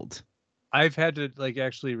wild. I've had to like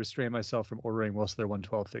actually restrain myself from ordering most of their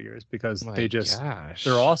 1/12 figures because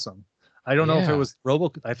they're awesome. I don't know if it was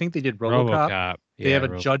I think they did RoboCop. They have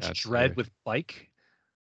a Judge Dredd with bike.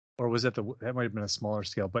 Or was that that might have been a smaller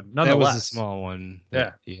scale, but nonetheless. That was a small one.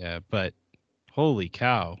 Yeah. But holy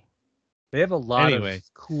cow. They have a lot of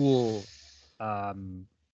cool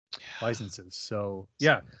licenses. So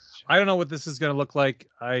yeah, I don't know what this is going to look like.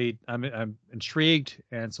 I'm intrigued,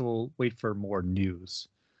 and so we'll wait for more news.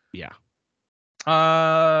 Yeah.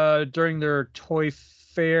 During their toy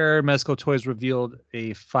fair, Mezco Toys revealed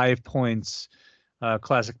a 5 points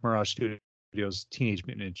classic Mirage Studios Teenage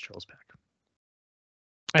Mutant Ninja Turtles pack.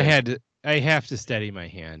 I have to steady my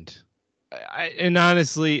hand. And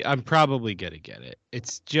honestly, I'm probably gonna get it.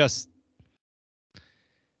 It's just,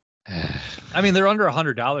 I mean, they're under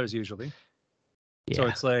 $100 usually, so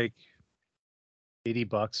it's like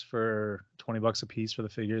 $80 for $20 a piece for the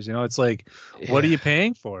figures. It's like, what are you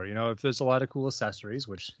paying for? If there's a lot of cool accessories,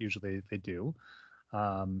 which usually they do,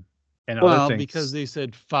 and other things, because they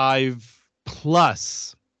said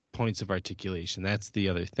 5+ points of articulation. That's the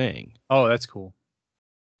other thing. Oh, that's cool.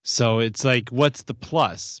 So it's like, what's the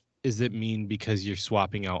plus? Is it mean because you're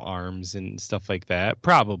swapping out arms and stuff like that?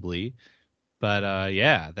 Probably. But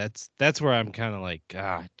yeah, that's where I'm kind of like,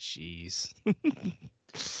 jeez.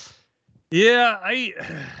 Yeah, I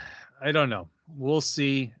don't know. We'll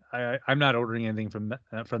see. I'm not ordering anything from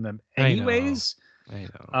them anyways. I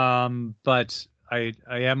know. But I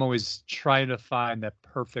am always trying to find that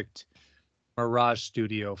perfect Mirage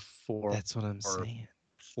Studio That's what I'm saying.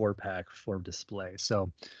 4-pack for display. So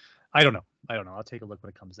I don't know. I'll take a look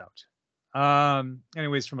when it comes out.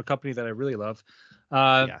 Anyways, from a company that I really love.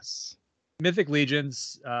 Yes. Mythic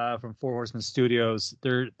Legions from Four Horsemen Studios.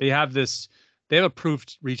 They have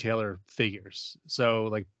approved retailer figures. So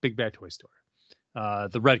like Big Bad Toy Store.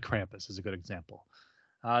 The Red Krampus is a good example.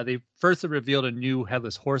 They first revealed a new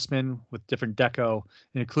Headless Horseman with different deco,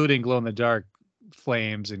 including glow-in-the-dark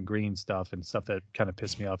flames and green stuff and stuff that kind of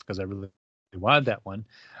pissed me off because I really wanted that one.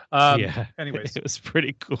 Anyways, it was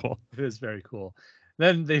pretty cool. It was very cool.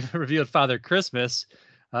 Then they revealed Father Christmas,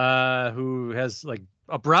 who has like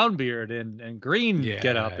a brown beard and green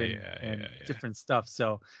getup and different stuff.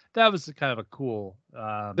 So that was kind of a cool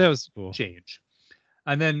change.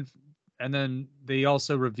 And then they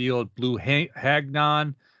also revealed Blue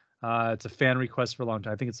Hagnon. It's a fan request for a long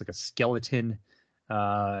time. I think it's like a skeleton,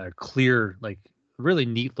 clear, like really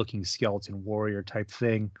neat looking skeleton warrior type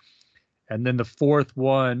thing. And then the fourth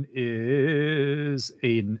one is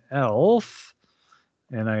an elf,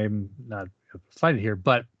 and I'm not find it here,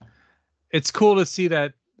 but it's cool to see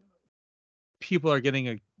that people are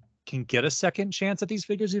can get a second chance at these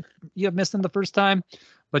figures if you have missed them the first time,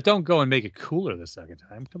 but don't go and make it cooler the second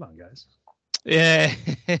time. Come on, guys. Yeah,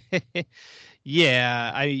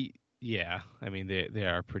 I mean, they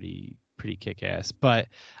are pretty kick-ass, but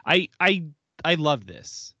I love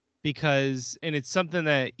this. Because, and it's something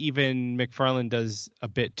that even McFarlane does a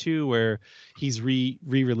bit too, where he's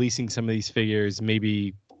re-releasing some of these figures,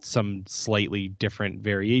 maybe some slightly different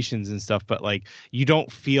variations and stuff, but like you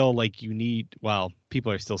don't feel like you need,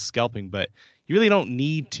 people are still scalping, but you really don't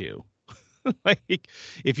need to. Like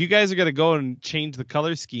if you guys are going to go and change the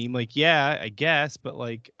color scheme, like, yeah, I guess, but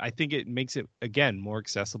like, I think it makes it, again, more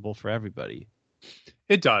accessible for everybody.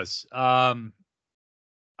 It does. I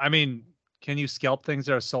mean, can you scalp things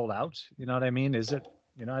that are sold out? You know what I mean? Is it,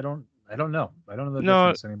 I don't know. I don't know the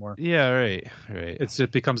difference anymore. Yeah, right.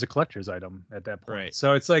 It becomes a collector's item at that point. Right.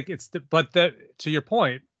 So it's like, but that, to your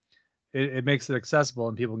point, it makes it accessible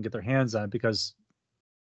and people can get their hands on it because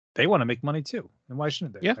they want to make money too. And why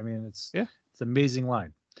shouldn't they? Yeah. I mean, it's an amazing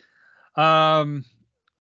line.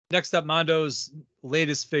 Next up, Mondo's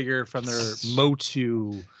latest figure from their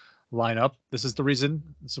Motu lineup. This is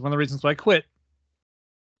one of the reasons why I quit.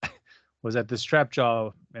 Was that this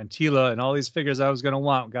Trapjaw and Tila and all these figures I was going to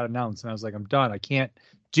want got announced. And I was like, I'm done. I can't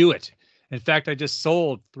do it. In fact, I just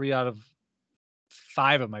sold 3 out of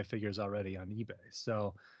 5 of my figures already on eBay.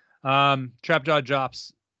 So Trapjaw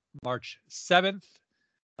drops March 7th.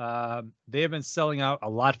 They have been selling out a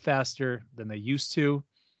lot faster than they used to.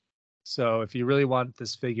 So if you really want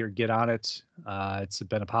this figure, get on it. It's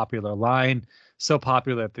been a popular line, so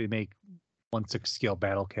popular that they make 1/6 scale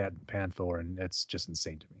Battle Cat and Panther, and it's just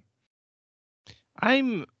insane to me.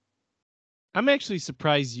 I'm actually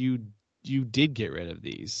surprised you did get rid of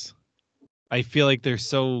these. I feel like they're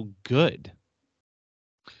so good.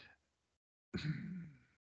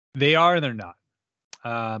 They are and they're not.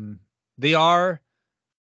 They are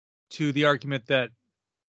to the argument that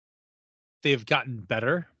they've gotten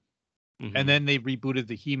better. Mm-hmm. And then they rebooted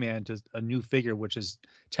the He-Man to a new figure, which is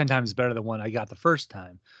 10 times better than one I got the first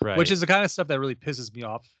time. Right. Which is the kind of stuff that really pisses me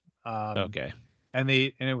off. Okay. And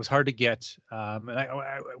it was hard to get. And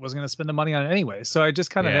I wasn't going to spend the money on it anyway. So I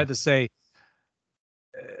just kind of had to say,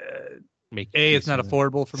 it's not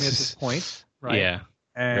affordable for me at this point. Right. Yeah.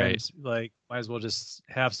 And like, might as well just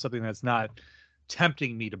have something that's not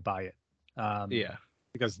tempting me to buy it.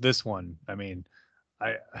 Because this one, I mean,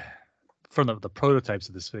 from the prototypes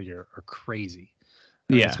of this figure are crazy.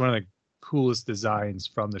 It's one of the coolest designs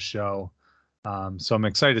from the show. So I'm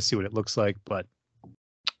excited to see what it looks like, but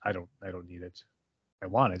I don't need it. I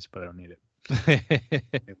want it, but I don't need it.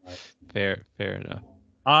 Fair enough.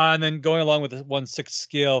 And then going along with the 1/6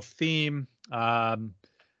 scale theme,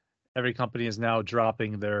 every company is now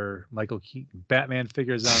dropping their Michael Keaton Batman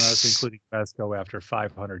figures on us, including Mezco after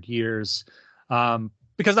 500 years.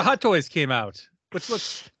 Because the Hot Toys came out, which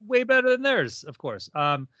looks way better than theirs, of course.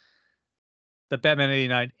 The Batman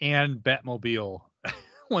 89 and Batmobile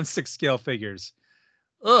 1/6 scale figures.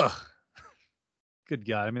 Ugh. Good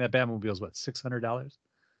God. I mean, that Batmobile is what, $600?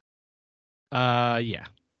 Yeah.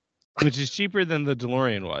 Which is cheaper than the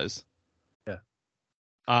DeLorean was. Yeah.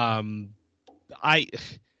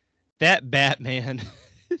 That Batman,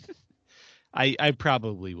 I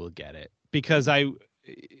probably will get it because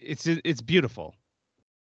it's beautiful.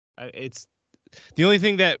 It's the only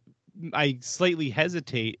thing that I slightly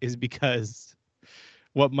hesitate is because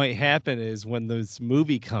what might happen is when this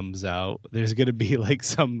movie comes out, there's going to be like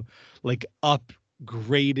some like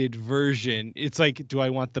upgraded version. It's like, do I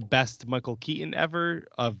want the best Michael Keaton ever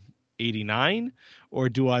of 89 or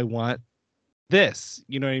do I want this?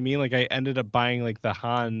 You know what I mean? Like I ended up buying like the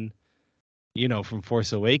Han, from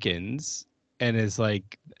Force Awakens, and it's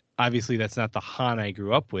like, obviously that's not the Han I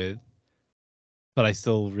grew up with, but I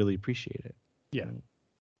still really appreciate it. Yeah.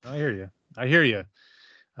 I hear you.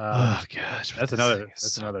 Oh gosh, that's another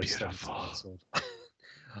beautiful.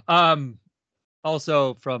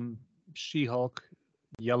 Also from She-Hulk,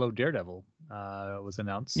 Yellow Daredevil was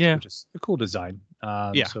announced, which is a cool design.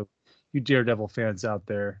 So you Daredevil fans out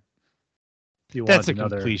there, that's a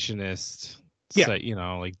completionist. Yeah, so,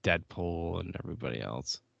 like Deadpool and everybody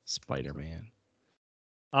else, Spider-Man.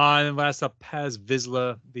 And last up, Paz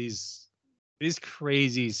Vizsla. These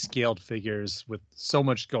crazy scaled figures with so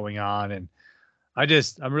much going on, and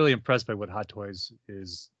I'm really impressed by what Hot Toys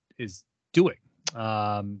is doing.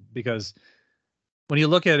 Because when you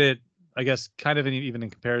look at it, I guess kind of even in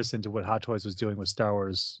comparison to what Hot Toys was doing with Star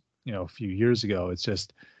Wars, a few years ago, it's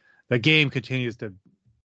just the game continues to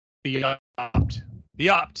be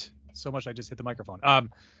upped so much. I just hit the microphone. I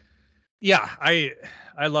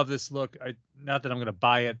love this look. Not that I'm going to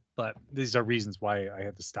buy it, but these are reasons why I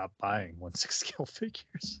had to stop buying 1/6 scale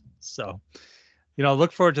figures. So,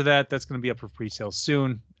 look forward to that. That's going to be up for pre-sale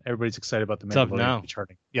soon. Everybody's excited about the Mandalorian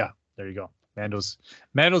returning. Yeah, there you go. Mando's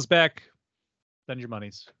back. Spend your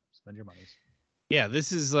monies. Yeah,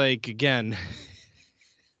 this is like, again,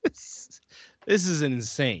 this is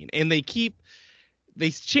insane. And they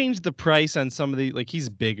changed the price on some of the, like, he's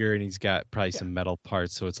bigger and he's got probably some metal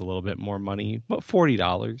parts, so it's a little bit more money, but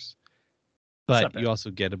 $40. But you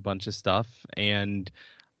also get a bunch of stuff. And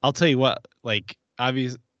I'll tell you what, like,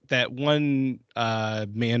 obviously that one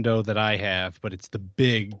Mando that I have, but it's the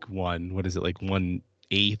big one. What is it, like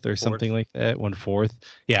 1/8 or something like that? 1/4?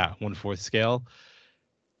 Yeah, 1/4 scale.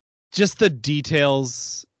 Just the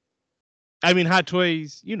details. I mean, Hot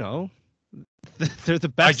Toys, they're the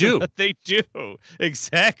best at what they do.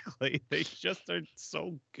 Exactly. They just are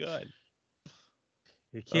so good.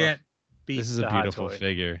 You can't beat this is a beautiful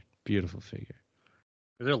figure. Beautiful figure.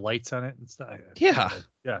 Are there lights on it and stuff? Yeah.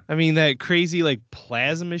 I mean, that crazy like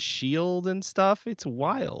plasma shield and stuff. It's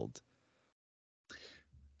wild.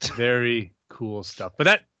 Very cool stuff.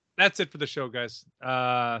 But that's it for the show, guys.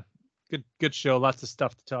 Good show. Lots of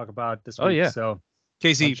stuff to talk about this week. Oh yeah. So,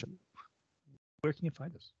 Casey, where can you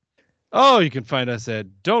find us? Oh, you can find us at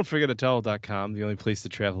don'tforgetatowel.com, the only place to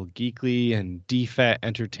travel geekly, and DFAT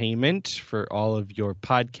Entertainment for all of your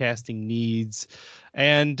podcasting needs,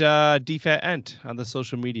 and DFAT Ent on the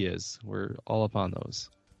social medias. We're all up on those.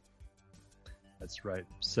 That's right.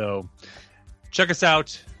 So check us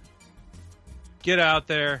out. Get out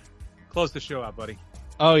there. Close the show out, buddy.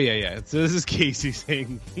 Oh yeah. So this is Casey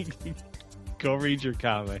saying, go read your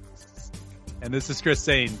comics. And this is Chris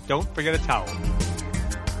saying, don't forget a towel.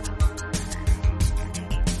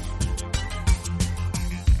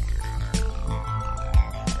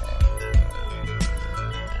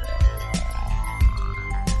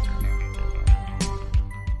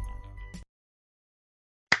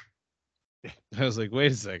 I was like,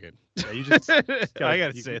 wait a second. Yeah, you just I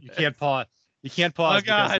gotta say you can't pause. You can't pause. Oh God.